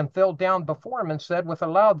cried out and fell down before him and said with a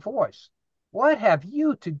loud voice, "What have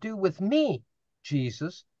you to do with me,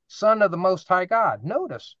 Jesus, Son of the Most High God?"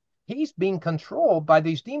 Notice, he's being controlled by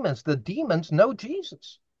these demons. The demons know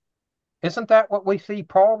Jesus. Isn't that what we see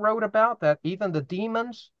Paul wrote about? That even the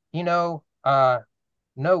demons, know God,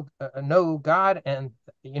 and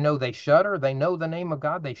they shudder. They know the name of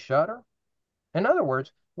God. They shudder. In other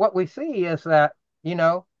words, what we see is that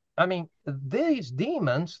these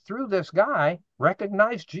demons through this guy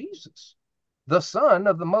recognize Jesus, the Son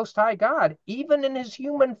of the Most High God, even in his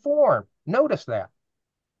human form. Notice that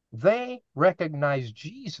they recognize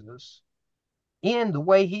Jesus in the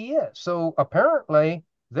way he is. So apparently,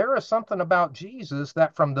 there is something about Jesus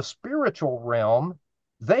that from the spiritual realm,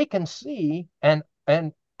 they can see and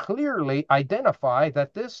clearly identify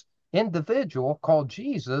that this individual called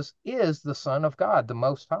Jesus is the Son of God, the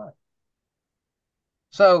Most High.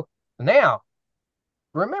 So now,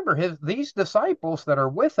 remember, these disciples that are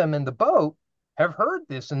with him in the boat have heard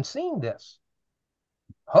this and seen this.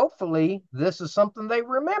 Hopefully, this is something they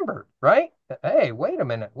remembered, right? Hey, wait a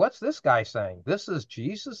minute. What's this guy saying? This is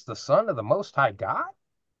Jesus, the Son of the Most High God?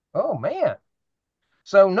 Oh, man.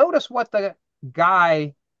 So notice what the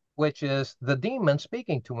guy, which is the demon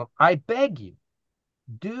speaking to him, "I beg you,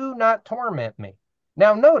 do not torment me."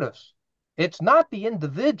 Now notice, it's not the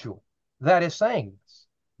individual that is saying this.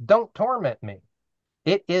 Don't torment me.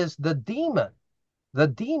 It is the demons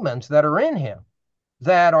that are in him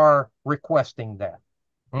that are requesting that.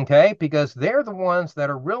 Okay? Because they're the ones that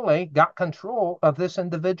are really got control of this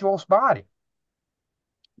individual's body.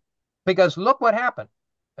 Because look what happened.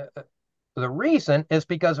 The reason is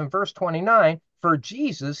because in verse 29, for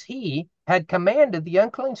Jesus, he had commanded the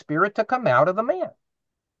unclean spirit to come out of the man.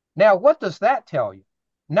 Now, what does that tell you?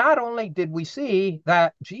 Not only did we see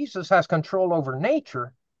that Jesus has control over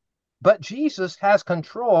nature, but Jesus has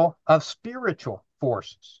control of spiritual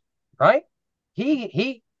forces, right?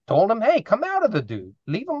 He told him, "Hey, come out of the dude.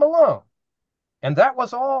 Leave him alone." And that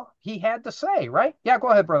was all he had to say, right? Yeah, go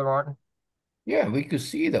ahead, Brother Martin. Yeah, we could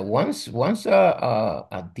see that once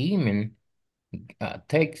a demon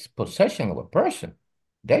takes possession of a person,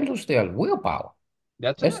 they lose their willpower.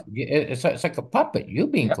 That's it. It's like a puppet. You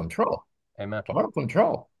be in Yep. control, Amen. total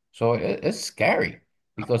control. So it's scary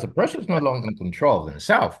because the person's no longer in control of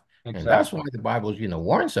themselves. And that's why Exactly. the Bible,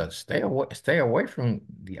 warns us, stay away from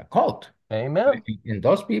the occult. Amen. And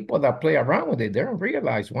those people that play around with it, they don't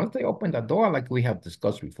realize once they open the door, like we have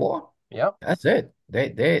discussed before, Yep. that's it.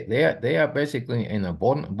 They are basically in a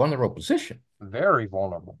vulnerable position. Very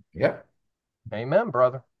vulnerable. Yep. Amen,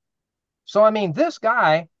 brother. So, I mean, this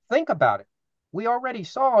guy, think about it. We already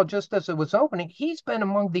saw just as it was opening, he's been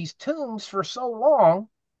among these tombs for so long.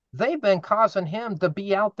 They've been causing him to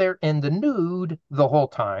be out there in the nude the whole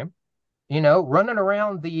time, running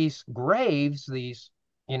around these graves,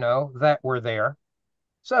 that were there.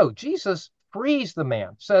 So Jesus frees the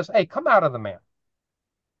man, says, hey, come out of the man.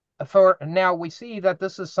 For now, we see that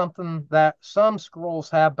this is something that some scrolls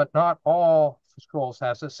have, but not all scrolls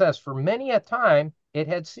has. It says, for many a time it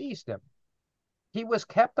had seized him. He was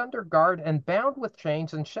kept under guard and bound with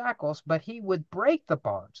chains and shackles, but he would break the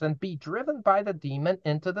bonds and be driven by the demon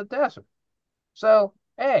into the desert. So,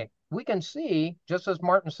 hey, we can see, just as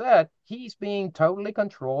Martin said, he's being totally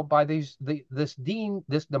controlled by this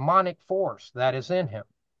demonic force that is in him.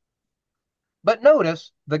 But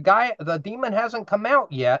notice the demon hasn't come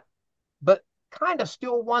out yet, but kind of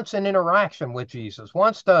still wants an interaction with Jesus,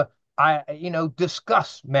 wants to,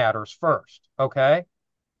 discuss matters first. Okay.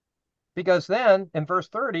 Because then in verse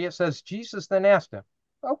 30, it says, Jesus then asked him,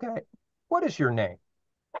 okay, what is your name?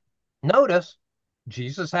 Notice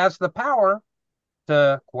Jesus has the power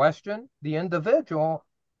to question the individual,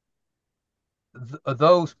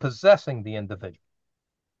 those possessing the individual.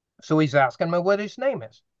 So he's asking him what his name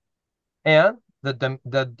is. And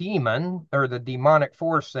the demon or the demonic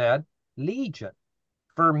force said, Legion,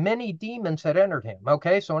 for many demons had entered him.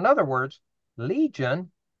 Okay, so in other words,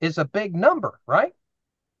 Legion is a big number, right?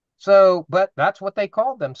 So, but that's what they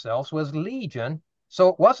called themselves was Legion. So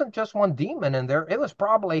it wasn't just one demon in there. It was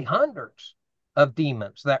probably hundreds of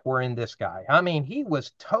demons that were in this guy. I mean, he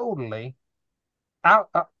was totally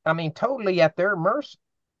totally at their mercy.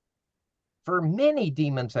 For many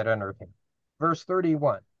demons had entered him. Verse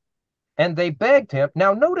 31. And they begged him.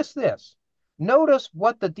 Now notice this. Notice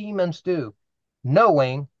what the demons do,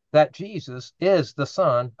 knowing that Jesus is the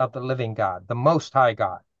Son of the living God, the Most High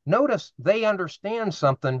God. Notice they understand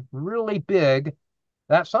something really big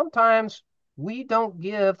that sometimes we don't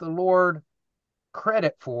give the Lord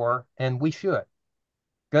credit for, and we should,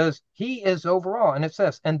 because he is overall. And it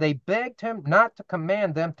says, and they begged him not to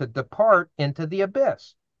command them to depart into the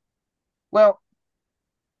abyss. Well,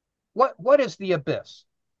 what is the abyss?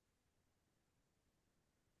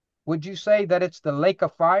 Would you say that it's the lake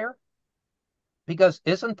of fire? Because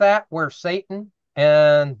isn't that where Satan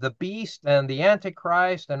and the beast and the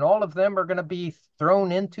Antichrist and all of them are going to be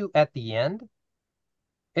thrown into at the end?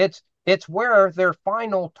 It's where their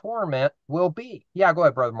final torment will be. Yeah, go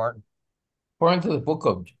ahead, Brother Martin. According to the book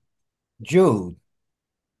of Jude,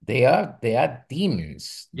 they are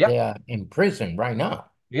demons. Yep, They are in prison right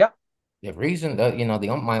now. yep, The reason that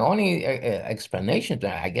my only explanation to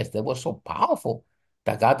that, I guess they were so powerful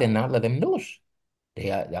that God did not let them loose. They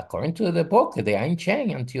are, according to the book, they are in chain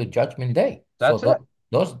until Judgment Day. So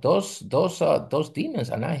that's it. those demons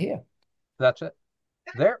are not here. That's it.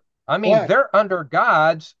 They're, What? they're under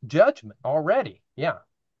God's judgment already. Yeah.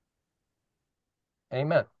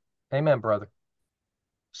 Amen. Amen, brother.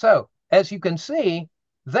 So, as you can see,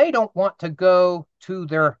 they don't want to go to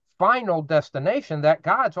their final destination that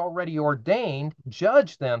God's already ordained,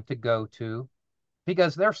 judged them to go to,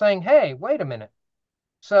 because they're saying, hey, wait a minute.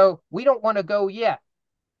 So, we don't want to go yet.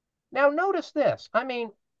 Now, notice this.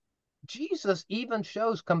 Jesus even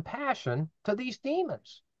shows compassion to these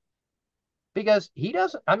demons because he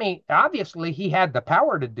doesn't, obviously he had the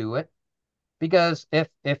power to do it because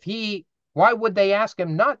if he, why would they ask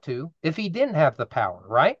him not to if he didn't have the power,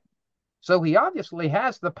 right? So he obviously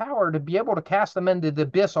has the power to be able to cast them into the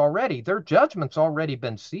abyss already. Their judgment's already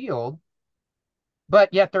been sealed,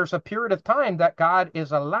 but yet there's a period of time that God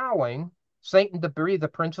is allowing Satan to be the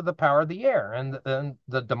prince of the power of the air and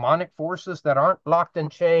the demonic forces that aren't locked in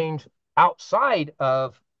chains outside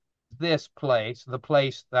of this place, the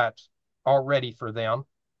place that's already for them.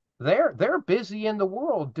 They're busy in the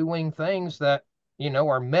world doing things that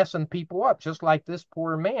are messing people up, just like this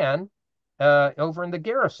poor man over in the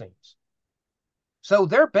Gerasenes. So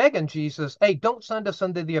they're begging Jesus, hey, don't send us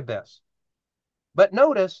into the abyss. But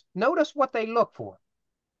notice what they look for.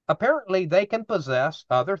 Apparently, they can possess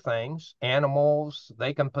other things, animals,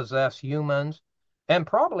 they can possess humans. And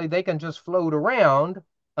probably they can just float around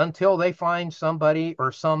until they find somebody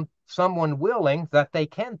or someone willing that they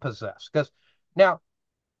can possess. Because now,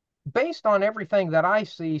 based on everything that I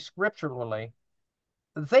see scripturally,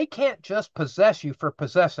 they can't just possess you for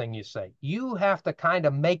possessing you, say. You have to kind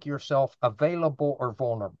of make yourself available or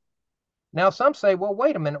vulnerable. Now, some say, well,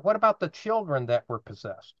 wait a minute, what about the children that were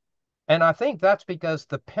possessed? And I think that's because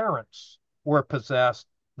the parents were possessed,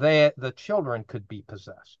 the children could be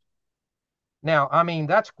possessed. Now, I mean,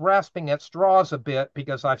 that's grasping at straws a bit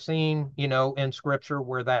because I've seen, in scripture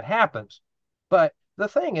where that happens. But the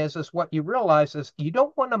thing is what you realize is you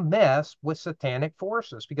don't want to mess with satanic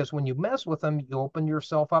forces because when you mess with them, you open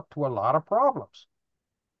yourself up to a lot of problems.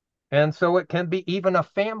 And so it can be even a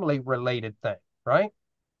family related thing, right?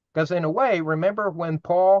 Because in a way, remember when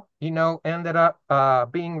Paul, ended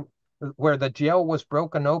up being where the jail was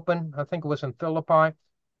broken open? I think it was in Philippi.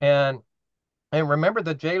 And and remember,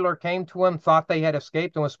 the jailer came to him, thought they had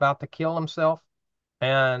escaped, and was about to kill himself.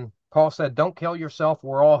 And Paul said, don't kill yourself.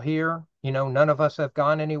 We're all here. None of us have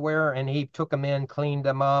gone anywhere. And he took them in, cleaned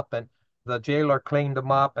them up, and the jailer cleaned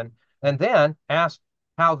them up, and then asked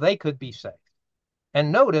how they could be saved.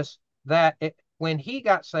 And notice that when he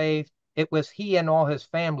got saved, it was he and all his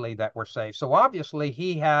family that were saved. So obviously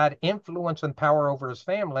he had influence and power over his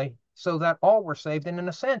family so that all were saved. And in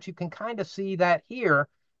a sense, you can kind of see that here,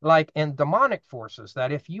 like in demonic forces,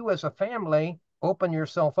 that if you as a family open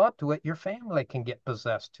yourself up to it, your family can get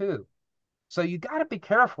possessed too. So you got to be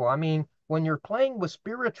careful. I mean, when you're playing with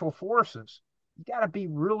spiritual forces, you got to be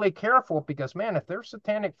really careful because, man, if they're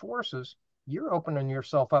satanic forces, you're opening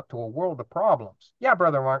yourself up to a world of problems. Yeah,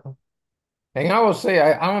 Brother Martin. And I will say,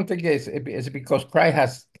 I don't think it's because Christ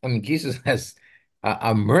has, I mean, Jesus has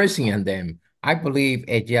a mercy on them. I believe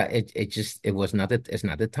it was not it's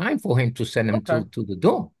not the time for him to send them Okay. to the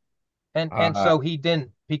doom. And Uh, so he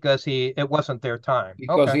didn't because it wasn't their time.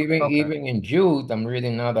 because Okay. even Okay. even in Jude, I'm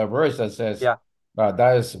reading another verse that says, Yeah.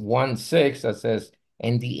 that is 1:6 that says,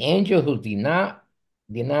 and the angel who did not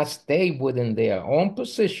stay within their own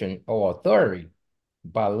position or authority,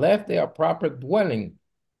 but left their proper dwelling,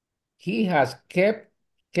 he has kept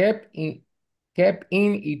in kept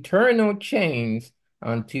in eternal chains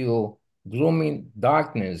until gloomy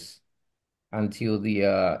darkness, until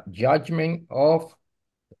the judgment of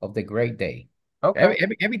the great day. Okay.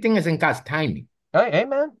 Everything is in God's timing. Hey,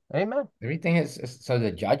 amen. Amen. Everything is so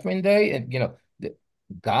the judgment day, and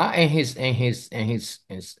God and his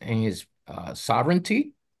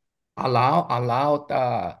sovereignty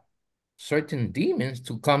allowed certain demons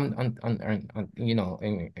to come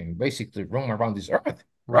and basically roam around this earth,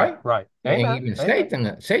 Right. right? Right. And Amen. even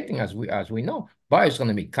Amen. Satan, as we know, but it's going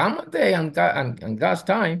to become a day on God's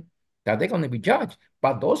time that they're going to be judged.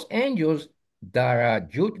 But those angels that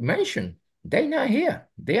Jude mentioned, they're not here.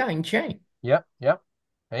 They are in chain. Yep. Yep.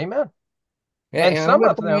 Amen. And And some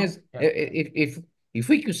another of thing them, is, yeah. if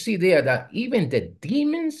we could see there that even the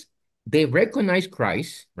demons, they recognize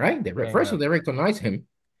Christ, right? First of Amen. all, they recognize him,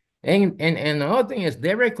 and another thing is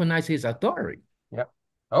they recognize his authority. Yep.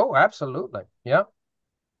 Oh, absolutely. Yep.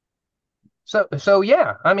 So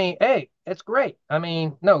yeah, I mean, hey, it's great. I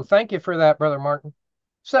mean, no, thank you for that, Brother Martin.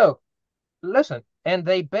 So listen, and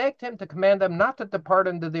they begged him to command them not to depart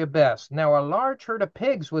into the abyss. Now, a large herd of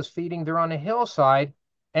pigs was feeding there on a hillside,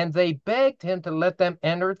 and they begged him to let them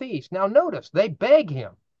enter these. Now, notice they beg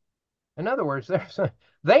him. In other words,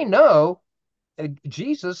 they know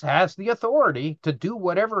Jesus has the authority to do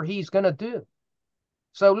whatever he's going to do.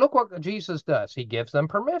 So look what Jesus does. He gives them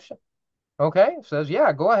permission. Okay, says,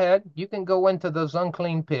 yeah, go ahead. You can go into those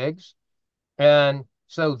unclean pigs. And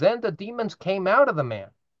so then the demons came out of the man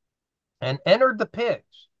and entered the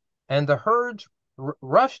pigs, and the herd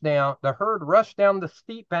rushed down the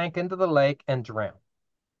steep bank into the lake and drowned.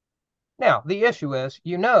 Now, the issue is,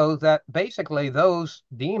 that basically those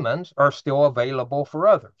demons are still available for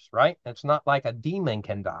others, right? It's not like a demon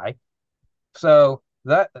can die. So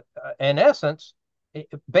that, in essence,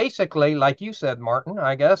 basically, like you said, Martin,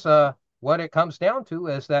 I guess what it comes down to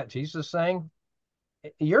is that Jesus saying,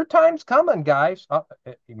 your time's coming, guys.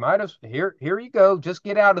 You might as here you go. Just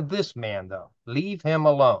get out of this man, though. Leave him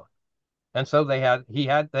alone. And so they had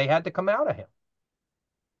to come out of him.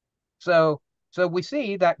 So so we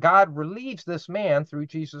see that God relieves this man through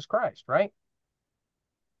Jesus Christ, right?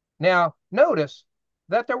 Now notice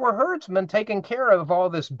that there were herdsmen taking care of all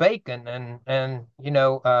this bacon and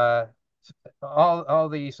all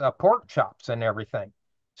these pork chops and everything.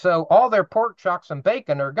 So all their pork chops and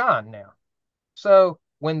bacon are gone now. So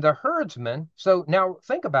when the herdsmen, so now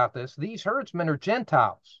think about this, these herdsmen are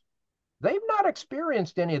Gentiles. They've not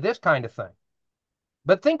experienced any of this kind of thing.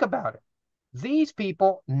 But think about it. these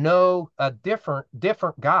people know a different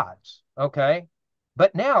gods, okay?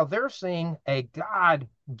 But now they're seeing a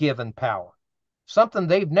God-given power, something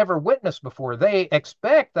they've never witnessed before. They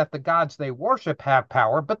expect that the gods they worship have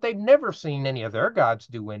power, but they've never seen any of their gods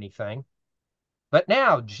do anything. But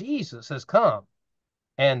now Jesus has come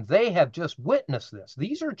and they have just witnessed this.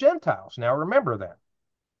 These are Gentiles. Now remember that.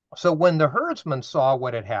 So when the herdsmen saw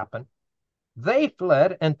what had happened, they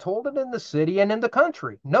fled and told it in the city and in the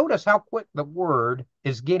country. Notice how quick the word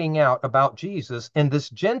is getting out about Jesus in this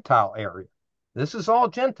Gentile area. This is all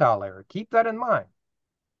Gentile area. Keep that in mind.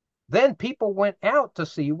 Then people went out to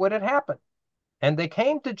see what had happened. And they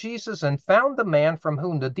came to Jesus and found the man from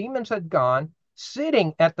whom the demons had gone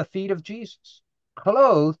sitting at the feet of Jesus,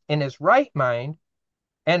 clothed in his right mind.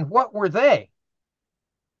 And what were they?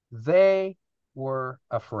 They were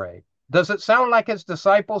afraid. Does it sound like his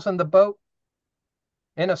disciples in the boat?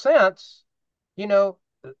 In a sense, you know,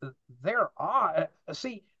 they're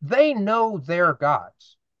see, they know their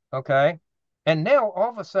gods, okay? And now all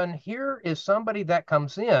of a sudden, here is somebody that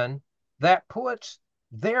comes in that puts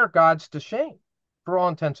their gods to shame for all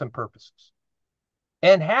intents and purposes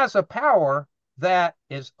and has a power that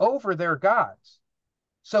is over their gods.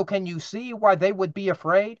 So can you see why they would be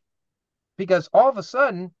afraid? Because all of a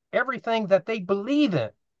sudden, everything that they believe in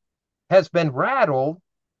has been rattled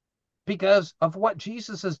because of what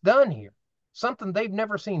Jesus has done here, something they've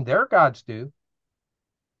never seen their gods do.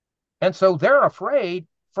 And so they're afraid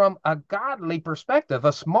from a godly perspective,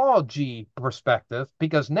 a small g perspective,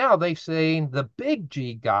 because now they've seen the big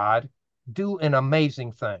G God do an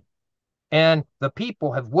amazing thing. And the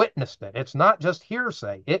people have witnessed it. It's not just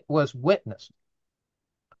hearsay, it was witnessed.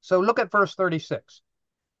 So look at verse 36.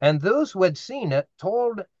 And those who had seen it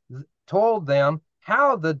told them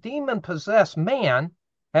how the demon-possessed man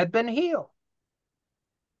had been healed.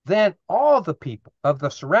 Then all the people of the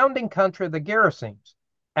surrounding country of the Gerasenes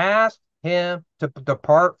asked him to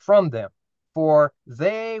depart from them, for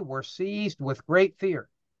they were seized with great fear.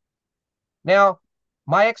 Now,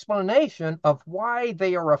 my explanation of why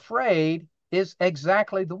they are afraid is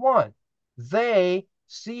exactly the one. They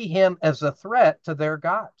see him as a threat to their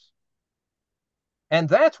gods. And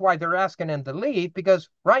that's why they're asking him to leave, because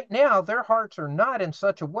right now their hearts are not in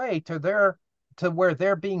such a way to where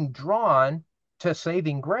they're being drawn to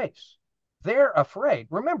saving grace. They're afraid.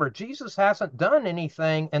 Remember, Jesus hasn't done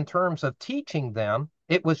anything in terms of teaching them.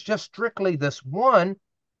 It was just strictly this one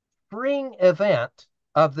freeing event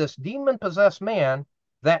of this demon-possessed man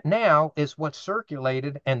that now is what's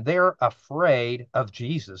circulated, and they're afraid of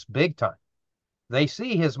Jesus big time. They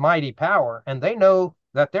see his mighty power, and they know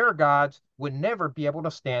that their gods would never be able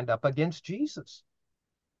to stand up against Jesus.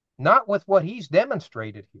 Not with what he's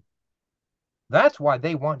demonstrated here. That's why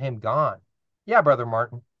they want him gone. Yeah, Brother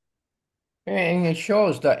Martin. And it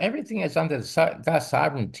shows that everything is under God's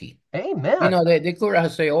sovereignty. You Amen. know, they could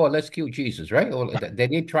have say, "Oh, let's kill Jesus," right? Or did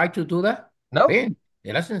they try to do that? No, It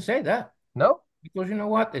doesn't say that no. because you know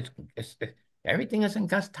what? Everything is in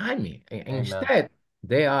God's timing. And Amen. instead,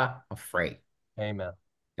 they are afraid. Amen.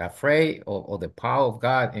 They're afraid of the power of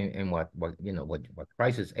God and what you know what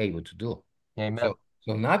Christ is able to do. Amen.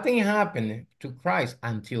 So nothing happened to Christ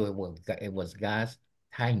until it was God's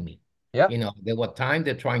timing. Yep. You know, there was time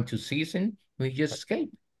they're trying to seize him, he just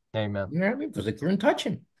escaped. Amen. You know what I mean? Because they couldn't touch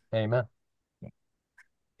him. Amen.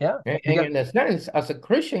 Yeah. And Because in a sense, as a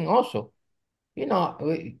Christian also, you know,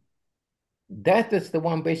 death is the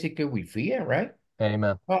one basically we fear, right?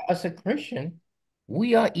 Amen. But as a Christian,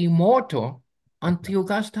 we are immortal until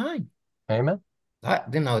God's time. Amen.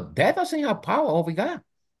 God, you know, death doesn't have power over God.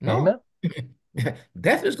 No. Amen.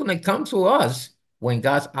 Death is going to come to us when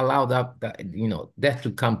God's allowed death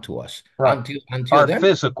to come to us. Right. Until then, Our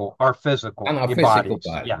physical and our physical bodies.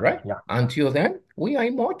 body, Yeah. right? Yeah. Until then, we are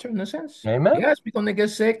immortal in a sense. Amen. Yes, we're gonna get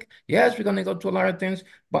sick. Yes, we're gonna go to a lot of things,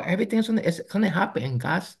 but it's gonna happen in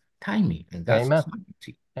God's timing and God's Amen.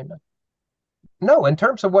 sovereignty. Amen. No, in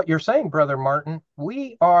terms of what you're saying, Brother Martin,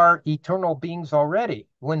 we are eternal beings already.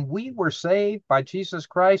 When we were saved by Jesus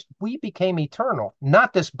Christ, we became eternal.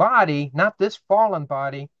 Not this body, not this fallen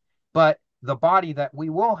body, but the body that we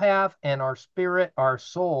will have, and our spirit, our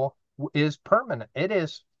soul is permanent. It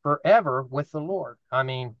is forever with the Lord. I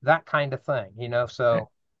mean, that kind of thing, so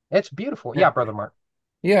it's beautiful. Yeah, Yeah, Brother Martin.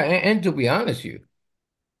 yeah, and to be honest,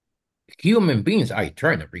 human beings are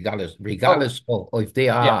eternal, regardless, Oh, of if they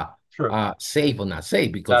yeah, are true. saved or not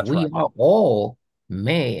saved, because That's we right. are all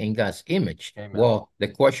made in God's image. Amen. Well, the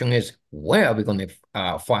question is, where are we going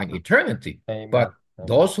to find eternity? Amen. But Amen.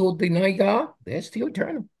 those who deny God, they're still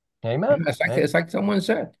eternal. Amen. It's like someone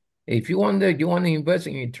said, if you want to invest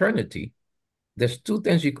in eternity, there's two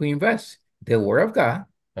things you can invest: the Word of God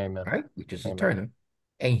Amen. right? Which is Amen. eternal,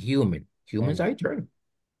 and human. Humans Amen. are eternal.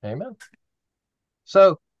 Amen.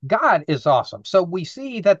 So God is awesome. So we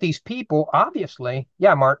see that these people, obviously,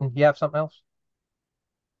 yeah, Martin, you have something else?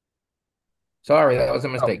 Sorry, that was a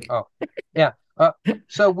Oh, mistake. oh, yeah.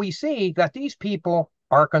 So we see that these people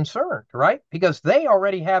are concerned, right? Because they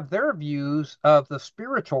already have their views of the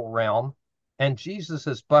spiritual realm, and Jesus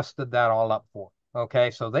has busted that all up for them.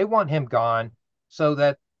 Okay, so they want him gone so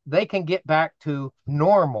that they can get back to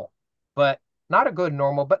normal, but not a good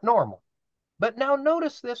normal, but normal. But now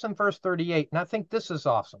notice this in verse 38, and I think this is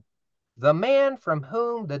awesome. The man from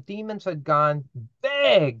whom the demons had gone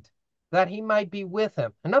begged that he might be with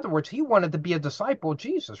him. In other words, he wanted to be a disciple of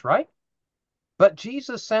Jesus, right? But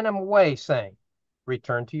Jesus sent him away, saying,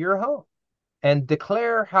 return to your home and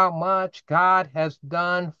declare how much God has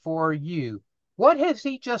done for you. What has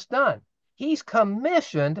he just done? He's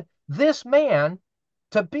commissioned this man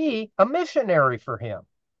to be a missionary for him.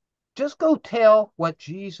 Just go tell what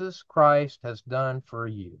Jesus Christ has done for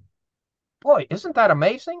you. Boy, isn't that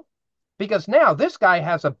amazing? Because now this guy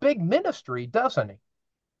has a big ministry, doesn't he?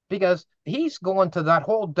 Because he's going to that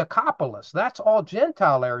whole Decapolis. That's all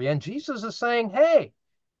Gentile area. And Jesus is saying, hey,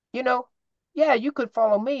 you know, yeah, you could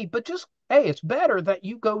follow me, but just, hey, it's better that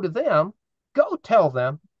you go to them. Go tell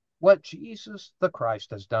them what Jesus the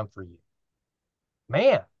Christ has done for you.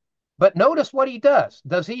 Man. But notice what he does.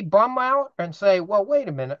 Does he bum out and say, well, wait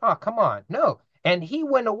a minute. Oh, come on. No. And he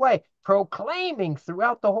went away proclaiming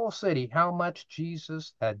throughout the whole city how much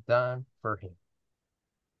Jesus had done for him.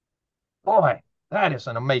 Boy, that is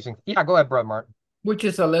an amazing. Yeah, go ahead, Brother Martin. Which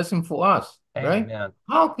is a lesson for us, right? Amen.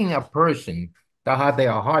 How can a person that had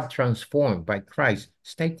their heart transformed by Christ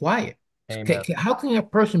stay quiet? Amen. How can a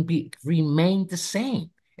person be remain the same?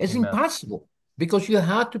 It's Amen. impossible because you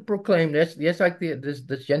have to proclaim this, just like this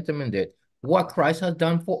gentleman did, what Christ has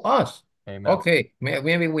done for us. Amen. Okay,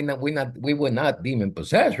 maybe we were not demon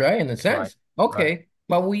possessed, right? In a Right. sense, Right. okay,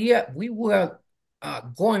 but we were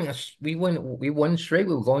going we went straight.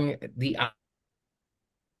 We were going the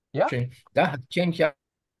Yeah. action that has changed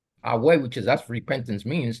our way, which is that's repentance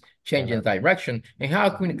means changing Amen. direction. And how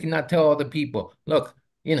can I tell other people, look,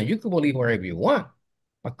 you can believe wherever you want,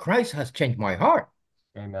 but Christ has changed my heart.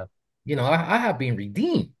 Amen. I have been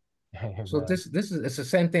redeemed. So Amen. this is it's the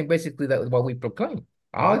same thing basically that what we proclaim.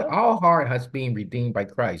 Amen. Our heart has been redeemed by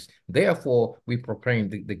Christ. Therefore, we proclaim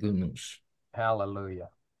the good news. Hallelujah.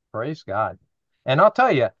 Praise God. And I'll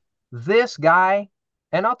tell you, this guy,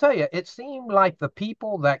 and I'll tell you, it seemed like the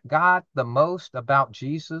people that got the most about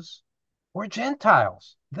Jesus were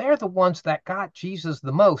Gentiles. They're the ones that got Jesus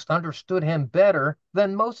the most, understood him better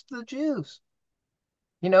than most of the Jews.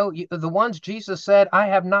 The ones Jesus said, I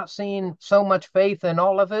have not seen so much faith in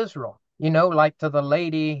all of Israel, like to the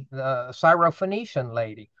lady, the Syrophoenician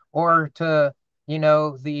lady, or to,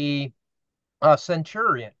 the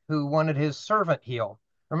centurion who wanted his servant healed.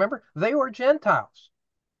 Remember, they were Gentiles.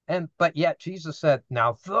 But yet Jesus said,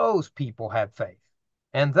 now those people had faith.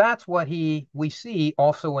 And that's what we see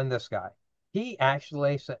also in this guy. He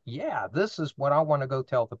actually said, yeah, this is what I want to go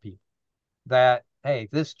tell the people that, hey,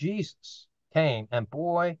 this Jesus came and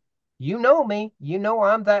boy, you know me,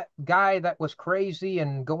 I'm that guy that was crazy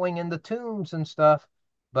and going in the tombs and stuff,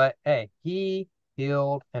 but hey, he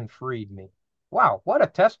healed and freed me. Wow, what a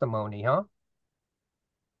testimony, huh?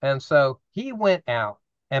 And so he went out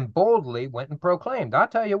and boldly went and proclaimed. I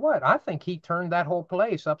tell you what, I think he turned that whole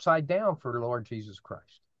place upside down for the Lord Jesus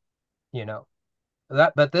Christ. You know,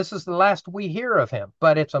 but this is the last we hear of him.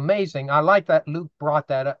 But it's amazing. I like that Luke brought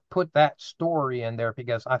that up, put that story in there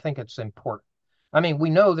because I think it's important. I mean, we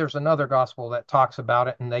know there's another gospel that talks about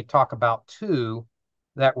it, and they talk about two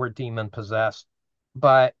that were demon possessed,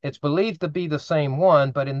 but it's believed to be the same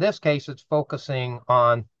one. But in this case, it's focusing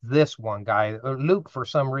on this one guy. Luke, for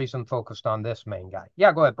some reason, focused on this main guy.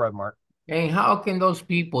 Yeah, go ahead, Brother Mark. And how can those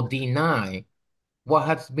people deny what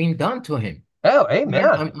has been done to him? Oh, Right?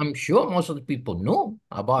 amen. I'm sure most of the people knew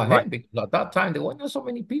about Right, him because at that time there weren't so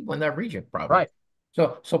many people in that region, probably. right.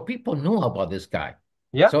 So people knew about this guy.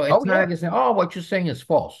 Yeah. So Oh, it's not yeah. like you say, oh, what you're saying is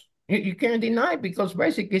false. You can't deny it because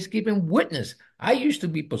basically it's giving witness. I used to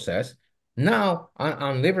be possessed. Now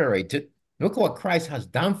I'm liberated. Look what Christ has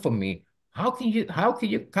done for me. How can you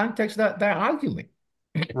context that argument?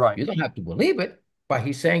 Right. You don't have to believe it, but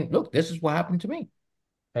he's saying, look, this is what happened to me.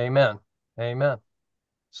 Amen. Amen.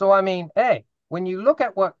 So, I mean, hey, when you look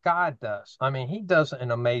at what God does, I mean, he does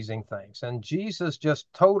an amazing things. And Jesus just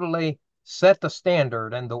totally set the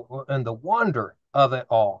standard and the wonder of it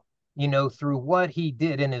all, through what he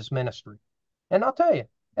did in his ministry. And I'll tell you,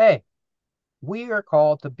 hey, we are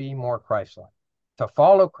called to be more Christ-like, to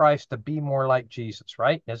follow Christ, to be more like Jesus,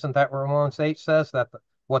 right? Isn't that what Romans 8 says that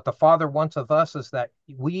what the Father wants of us is that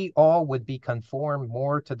we all would be conformed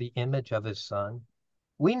more to the image of his Son.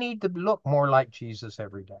 We need to look more like Jesus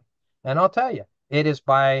every day. And I'll tell you, it is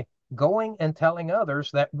by going and telling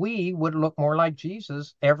others that we would look more like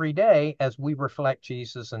Jesus every day as we reflect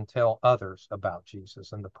Jesus and tell others about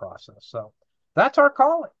Jesus in the process. So that's our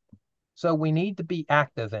calling. So we need to be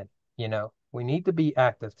active in it, we need to be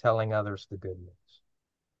active telling others the good news.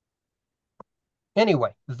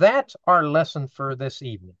 Anyway, that's our lesson for this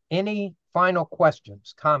evening. Any final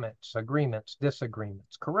questions, comments, agreements,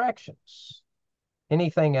 disagreements, corrections?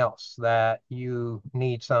 Anything else that you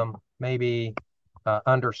need some maybe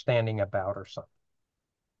understanding about or something?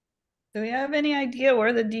 Do we have any idea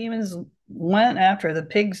where the demons went after the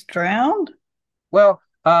pigs drowned? Well,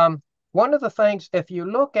 one of the things, if you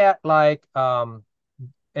look at like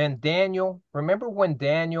in Daniel, remember when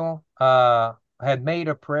Daniel had made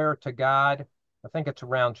a prayer to God? I think it's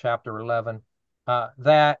around chapter 11,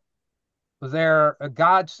 that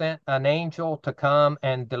God sent an angel to come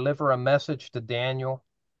and deliver a message to Daniel.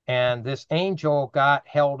 And this angel got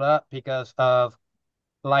held up because of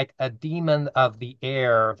like a demon of the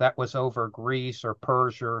air that was over Greece or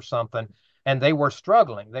Persia or something. And they were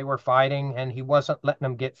struggling. They were fighting, and he wasn't letting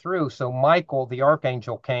them get through. So Michael, the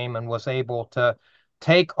archangel, came and was able to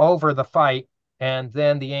take over the fight. And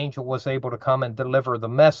then the angel was able to come and deliver the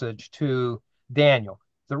message to Daniel.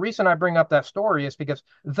 The reason I bring up that story is because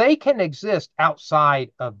they can exist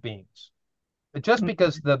outside of beings. Just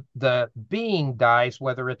because the being dies,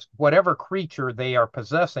 whether it's whatever creature they are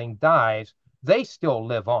possessing dies, they still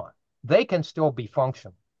live on. They can still be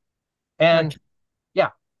functional. And Okay.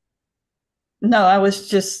 yeah. No, I was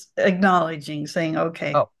just acknowledging, saying,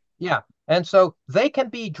 okay. Oh, yeah. And so they can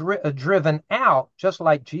be driven out just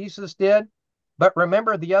like Jesus did. But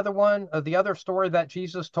remember the other one, the other story that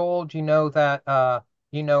Jesus told, that, a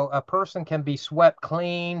person can be swept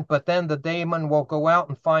clean, but then the demon will go out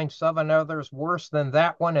and find 7 others worse than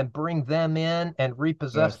that one and bring them in and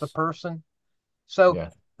repossess the Yes. person. So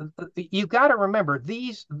Yes. you got to remember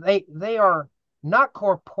they are not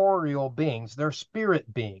corporeal beings, they're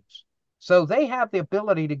spirit beings. So they have the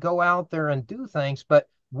ability to go out there and do things, but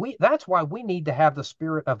that's why we need to have the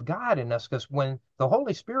Spirit of God in us, because when the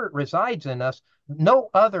Holy Spirit resides in us, no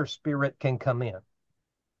other spirit can come in.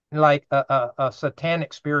 Like a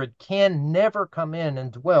satanic spirit can never come in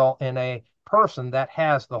and dwell in a person that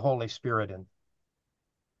has the Holy Spirit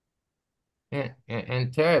in.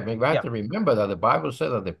 And Terry, we have Yeah. to remember that the Bible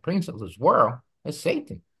says that the prince of this world is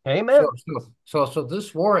Satan. Amen. So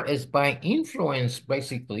this world is by influence,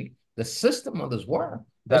 basically, the system of this world is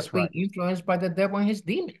That's being right. influenced by the devil and his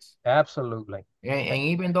demons. Absolutely. And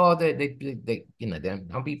even though they they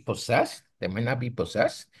not be possessed, they may not be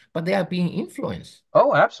possessed, but they are being influenced.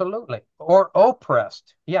 Oh, absolutely. Or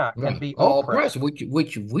oppressed. Yeah, can Right. be Or oppressed, oppressed.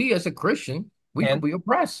 which we as a Christian, we could And be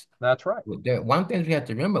oppressed. that's right. The one thing we have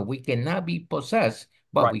to remember, we cannot be possessed,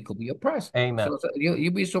 but Right. we could be oppressed. Amen. So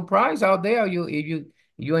you'll be surprised out there. You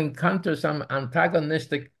encounter some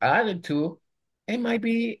antagonistic attitude, it might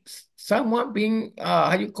be someone being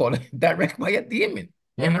how you call it, direct by a demon.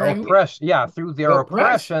 You Yeah, know what I mean? oppressed. Yeah, through their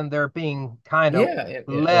Oppressed. oppression, they're being kind of Yeah.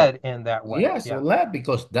 led in that way. Yeah, so Yeah. led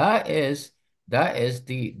because that is the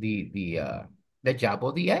job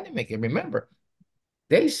of the enemy. And remember,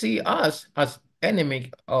 they see us as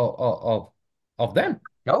enemy of them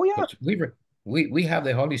Oh, yeah. because we have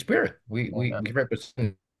the Holy Spirit. Amen. We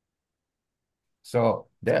represent. So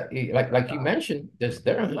that like you mentioned, they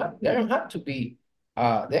don't have to be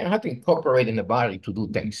they don't have to incorporate in the body to do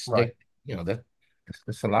things. Right. That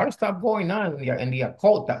there's a lot of stuff going on in the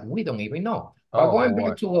occult that we don't even know. But Oh, going boy.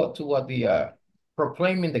 back to what the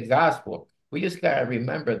proclaiming the gospel, we just gotta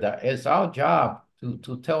remember that it's our job to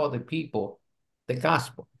tell the people the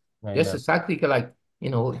gospel. Just Amen. exactly like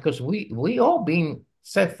because we all being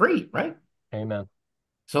set free, right? Amen.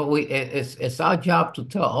 So it's our job to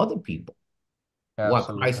tell other people what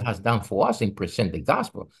Christ Absolutely. has done for us and present the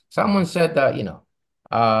gospel. Someone said that,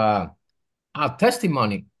 uh, our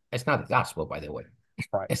testimony is not the gospel, by the way.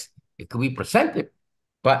 Right. It could be presented,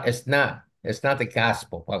 but it's not the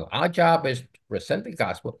gospel. Well, our job is to present the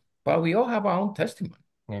gospel, but we all have our own testimony.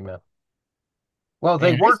 Amen. Well,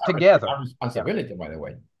 they And it's work together. our Yeah. responsibility, by the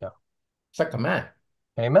way. Yeah. It's a command.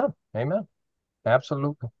 Amen. Amen.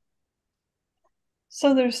 Absolutely.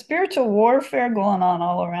 So there's spiritual warfare going on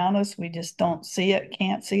all around us. We just don't see it,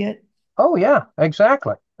 can't see it. Oh, yeah,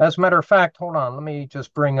 exactly. As a matter of fact, hold on. Let me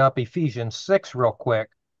just bring up Ephesians 6 real quick,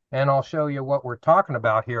 and I'll show you what we're talking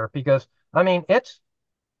about here. Because, ever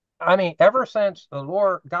since the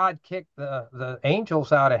Lord God kicked the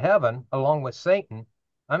angels out of heaven along with Satan,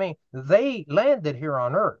 they landed here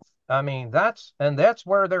on earth. I mean, that's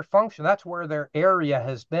where their function, that's where their area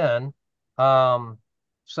has been. Um,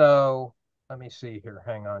 so let me see here.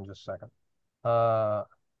 Hang on just a second. Uh,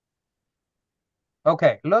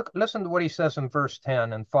 okay, listen to what he says in verse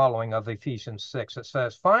 10 and following of Ephesians 6. It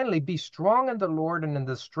says, finally, be strong in the Lord and in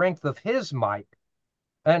the strength of his might.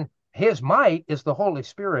 And his might is the Holy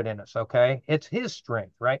Spirit in us, okay? It's his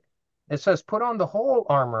strength, right? It says, put on the whole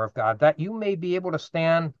armor of God that you may be able to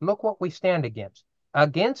stand. Look what we stand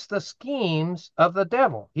against the schemes of the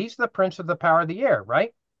devil. He's the prince of the power of the air,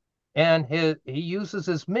 right? And he uses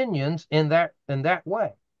his minions in that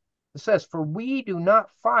way. It says, for we do not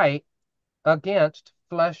fight against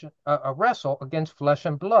flesh, wrestle against flesh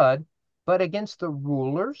and blood, but against the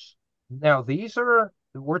rulers. Now,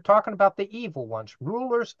 we're talking about the evil ones,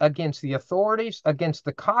 rulers against the authorities, against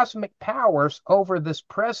the cosmic powers over this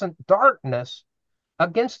present darkness,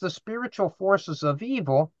 against the spiritual forces of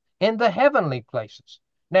evil in the heavenly places.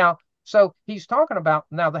 Now, so he's talking about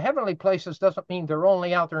now the heavenly places doesn't mean they're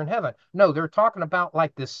only out there in heaven. No, they're talking about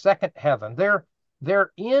like this second heaven. They're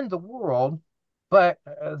in the world, but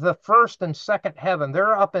the first and second heaven,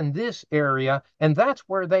 they're up in this area, and that's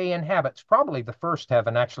where they inhabit. It's probably the first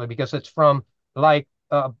heaven actually, because it's from like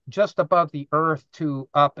just above the earth to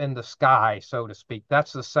up in the sky, so to speak.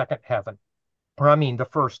 That's the second heaven, or I mean the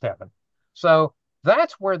first heaven. So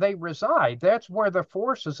that's where they reside. That's where the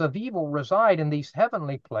forces of evil reside in these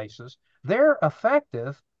heavenly places. They're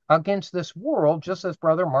effective against this world, just as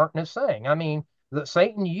Brother Martin is saying. I mean, that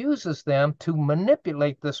Satan uses them to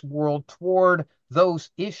manipulate this world toward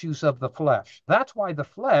those issues of the flesh. That's why the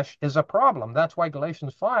flesh is a problem. That's why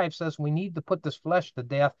Galatians 5 says we need to put this flesh to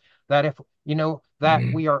death, that if, that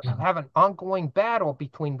we are have an ongoing battle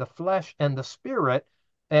between the flesh and the spirit,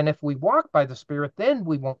 and if we walk by the Spirit, then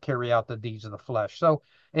we won't carry out the deeds of the flesh. So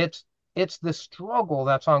it's it's this struggle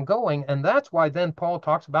that's ongoing, and that's why then Paul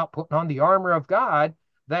talks about putting on the armor of God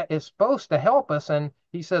that is supposed to help us. And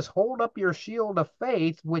he says, hold up your shield of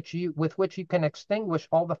faith, with which you can extinguish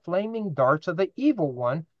all the flaming darts of the evil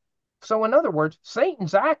one. So in other words,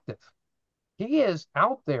 Satan's active. He is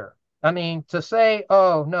out there. I mean, to say,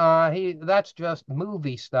 oh no, that's just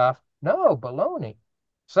movie stuff. No, baloney.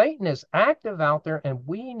 Satan is active out there, and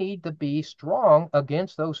we need to be strong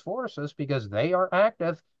against those forces because they are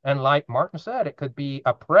active. And like Martin said, it could be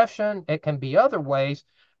oppression, it can be other ways.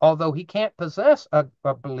 Although he can't possess a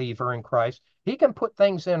believer in Christ, he can put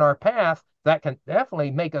things in our path that can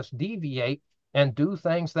definitely make us deviate and do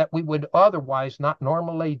things that we would otherwise not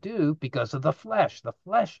normally do because of the flesh. The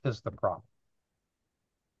flesh is the problem.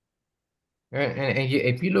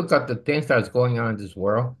 If you look at the things that's going on in this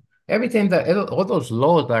world, everything all those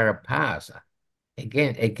laws that are passed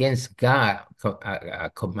against God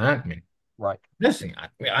commandment. Right. Listen,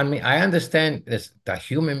 I mean, I understand this, that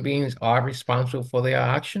human beings are responsible for their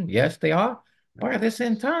action. Yes, they are. But at the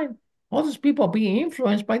same time, all these people are being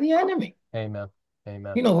influenced by the enemy. Amen.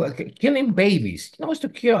 Amen. Killing babies. It's to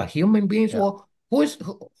kill human beings. Yeah. Well,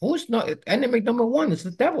 who's not enemy number one is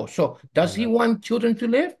the devil. So does he Amen. want children to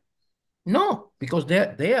live? No, because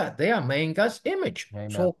they are made in God's image. Amen.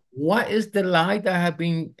 So what is the lie that have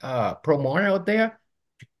been promoted out there?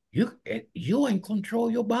 You in control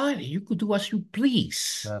of your body. You could do as you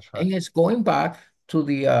please. That's right. And it's going back to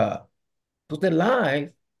the lie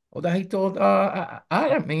that he told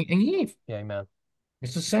Adam and Eve. Yeah, amen.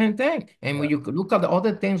 It's the same thing. And Yeah. when you look at the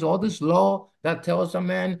other things, all this law that tells a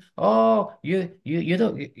man, oh, you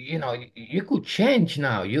don't you could change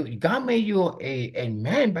now. God made you a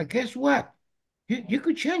man, but guess what? You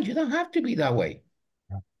could change. You don't have to be that way.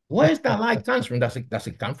 Where's that light comes from? Does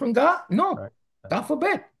it come from God? No. Right. God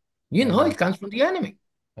forbid. Amen. It comes from the enemy.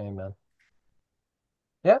 Amen.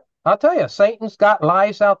 Yeah. I'll tell you, Satan's got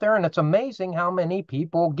lies out there, and it's amazing how many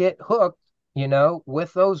people get hooked,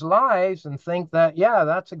 with those lies and think that, yeah,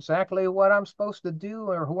 that's exactly what I'm supposed to do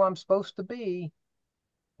or who I'm supposed to be.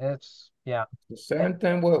 Yeah. The same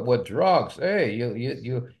thing with drugs. Hey,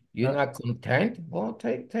 you're Uh, not content? Well,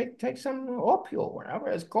 take some opioid, whatever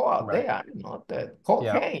it's called right. there. The Yeah.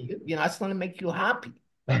 cocaine. That's gonna make you happy.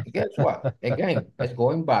 And guess what? Again, it's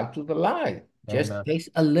going back to the lie. Just Amen. takes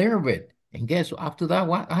a little bit. And guess what? After that,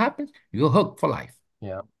 what happens? You're hooked for life.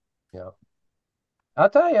 Yeah. Yeah. I'll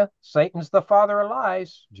tell you, Satan's the father of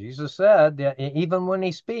lies. Jesus said that even when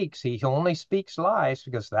he speaks, he only speaks lies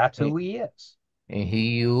because that's who he is. And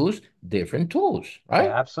he used different tools, right?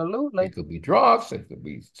 Absolutely. It could be drugs, it could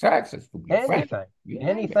be sex, it could be family, Anything, you name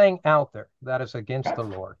it. anything out there that is against the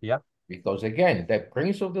Yep. Lord. Yep. Because again, the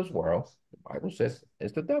prince of this world, the Bible says,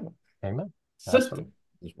 is the devil. Amen. System Absolutely. of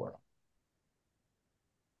this world.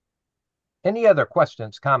 Any other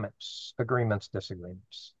questions, comments, agreements,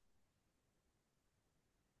 disagreements?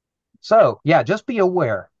 So, yeah, just be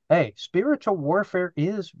aware. Hey, spiritual warfare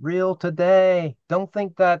is real today. Don't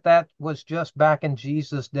think that that was just back in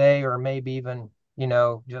Jesus' day or maybe even,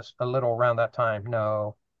 just a little around that time.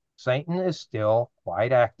 No, Satan is still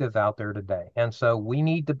quite active out there today. And so we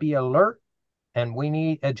need to be alert and we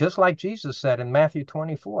need, just like Jesus said in Matthew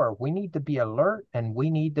 24, we need to be alert and we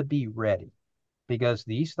need to be ready because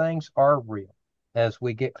these things are real as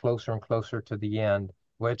we get closer and closer to the end.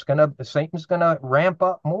 Well, Satan's gonna ramp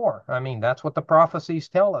up more. I mean, that's what the prophecies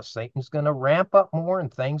tell us. Satan's gonna ramp up more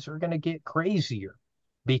and things are gonna get crazier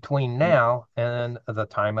between now and the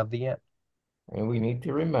time of the end. And we need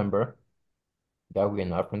to remember that we are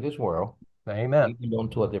not from this world. We Amen.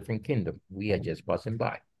 belong to a different kingdom. We are just passing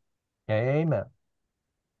by. Amen.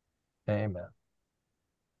 Amen.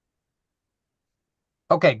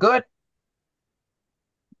 Okay, good.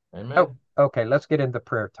 Oh, Amen. okay, let's get into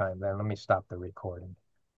prayer time then. Let me stop the recording.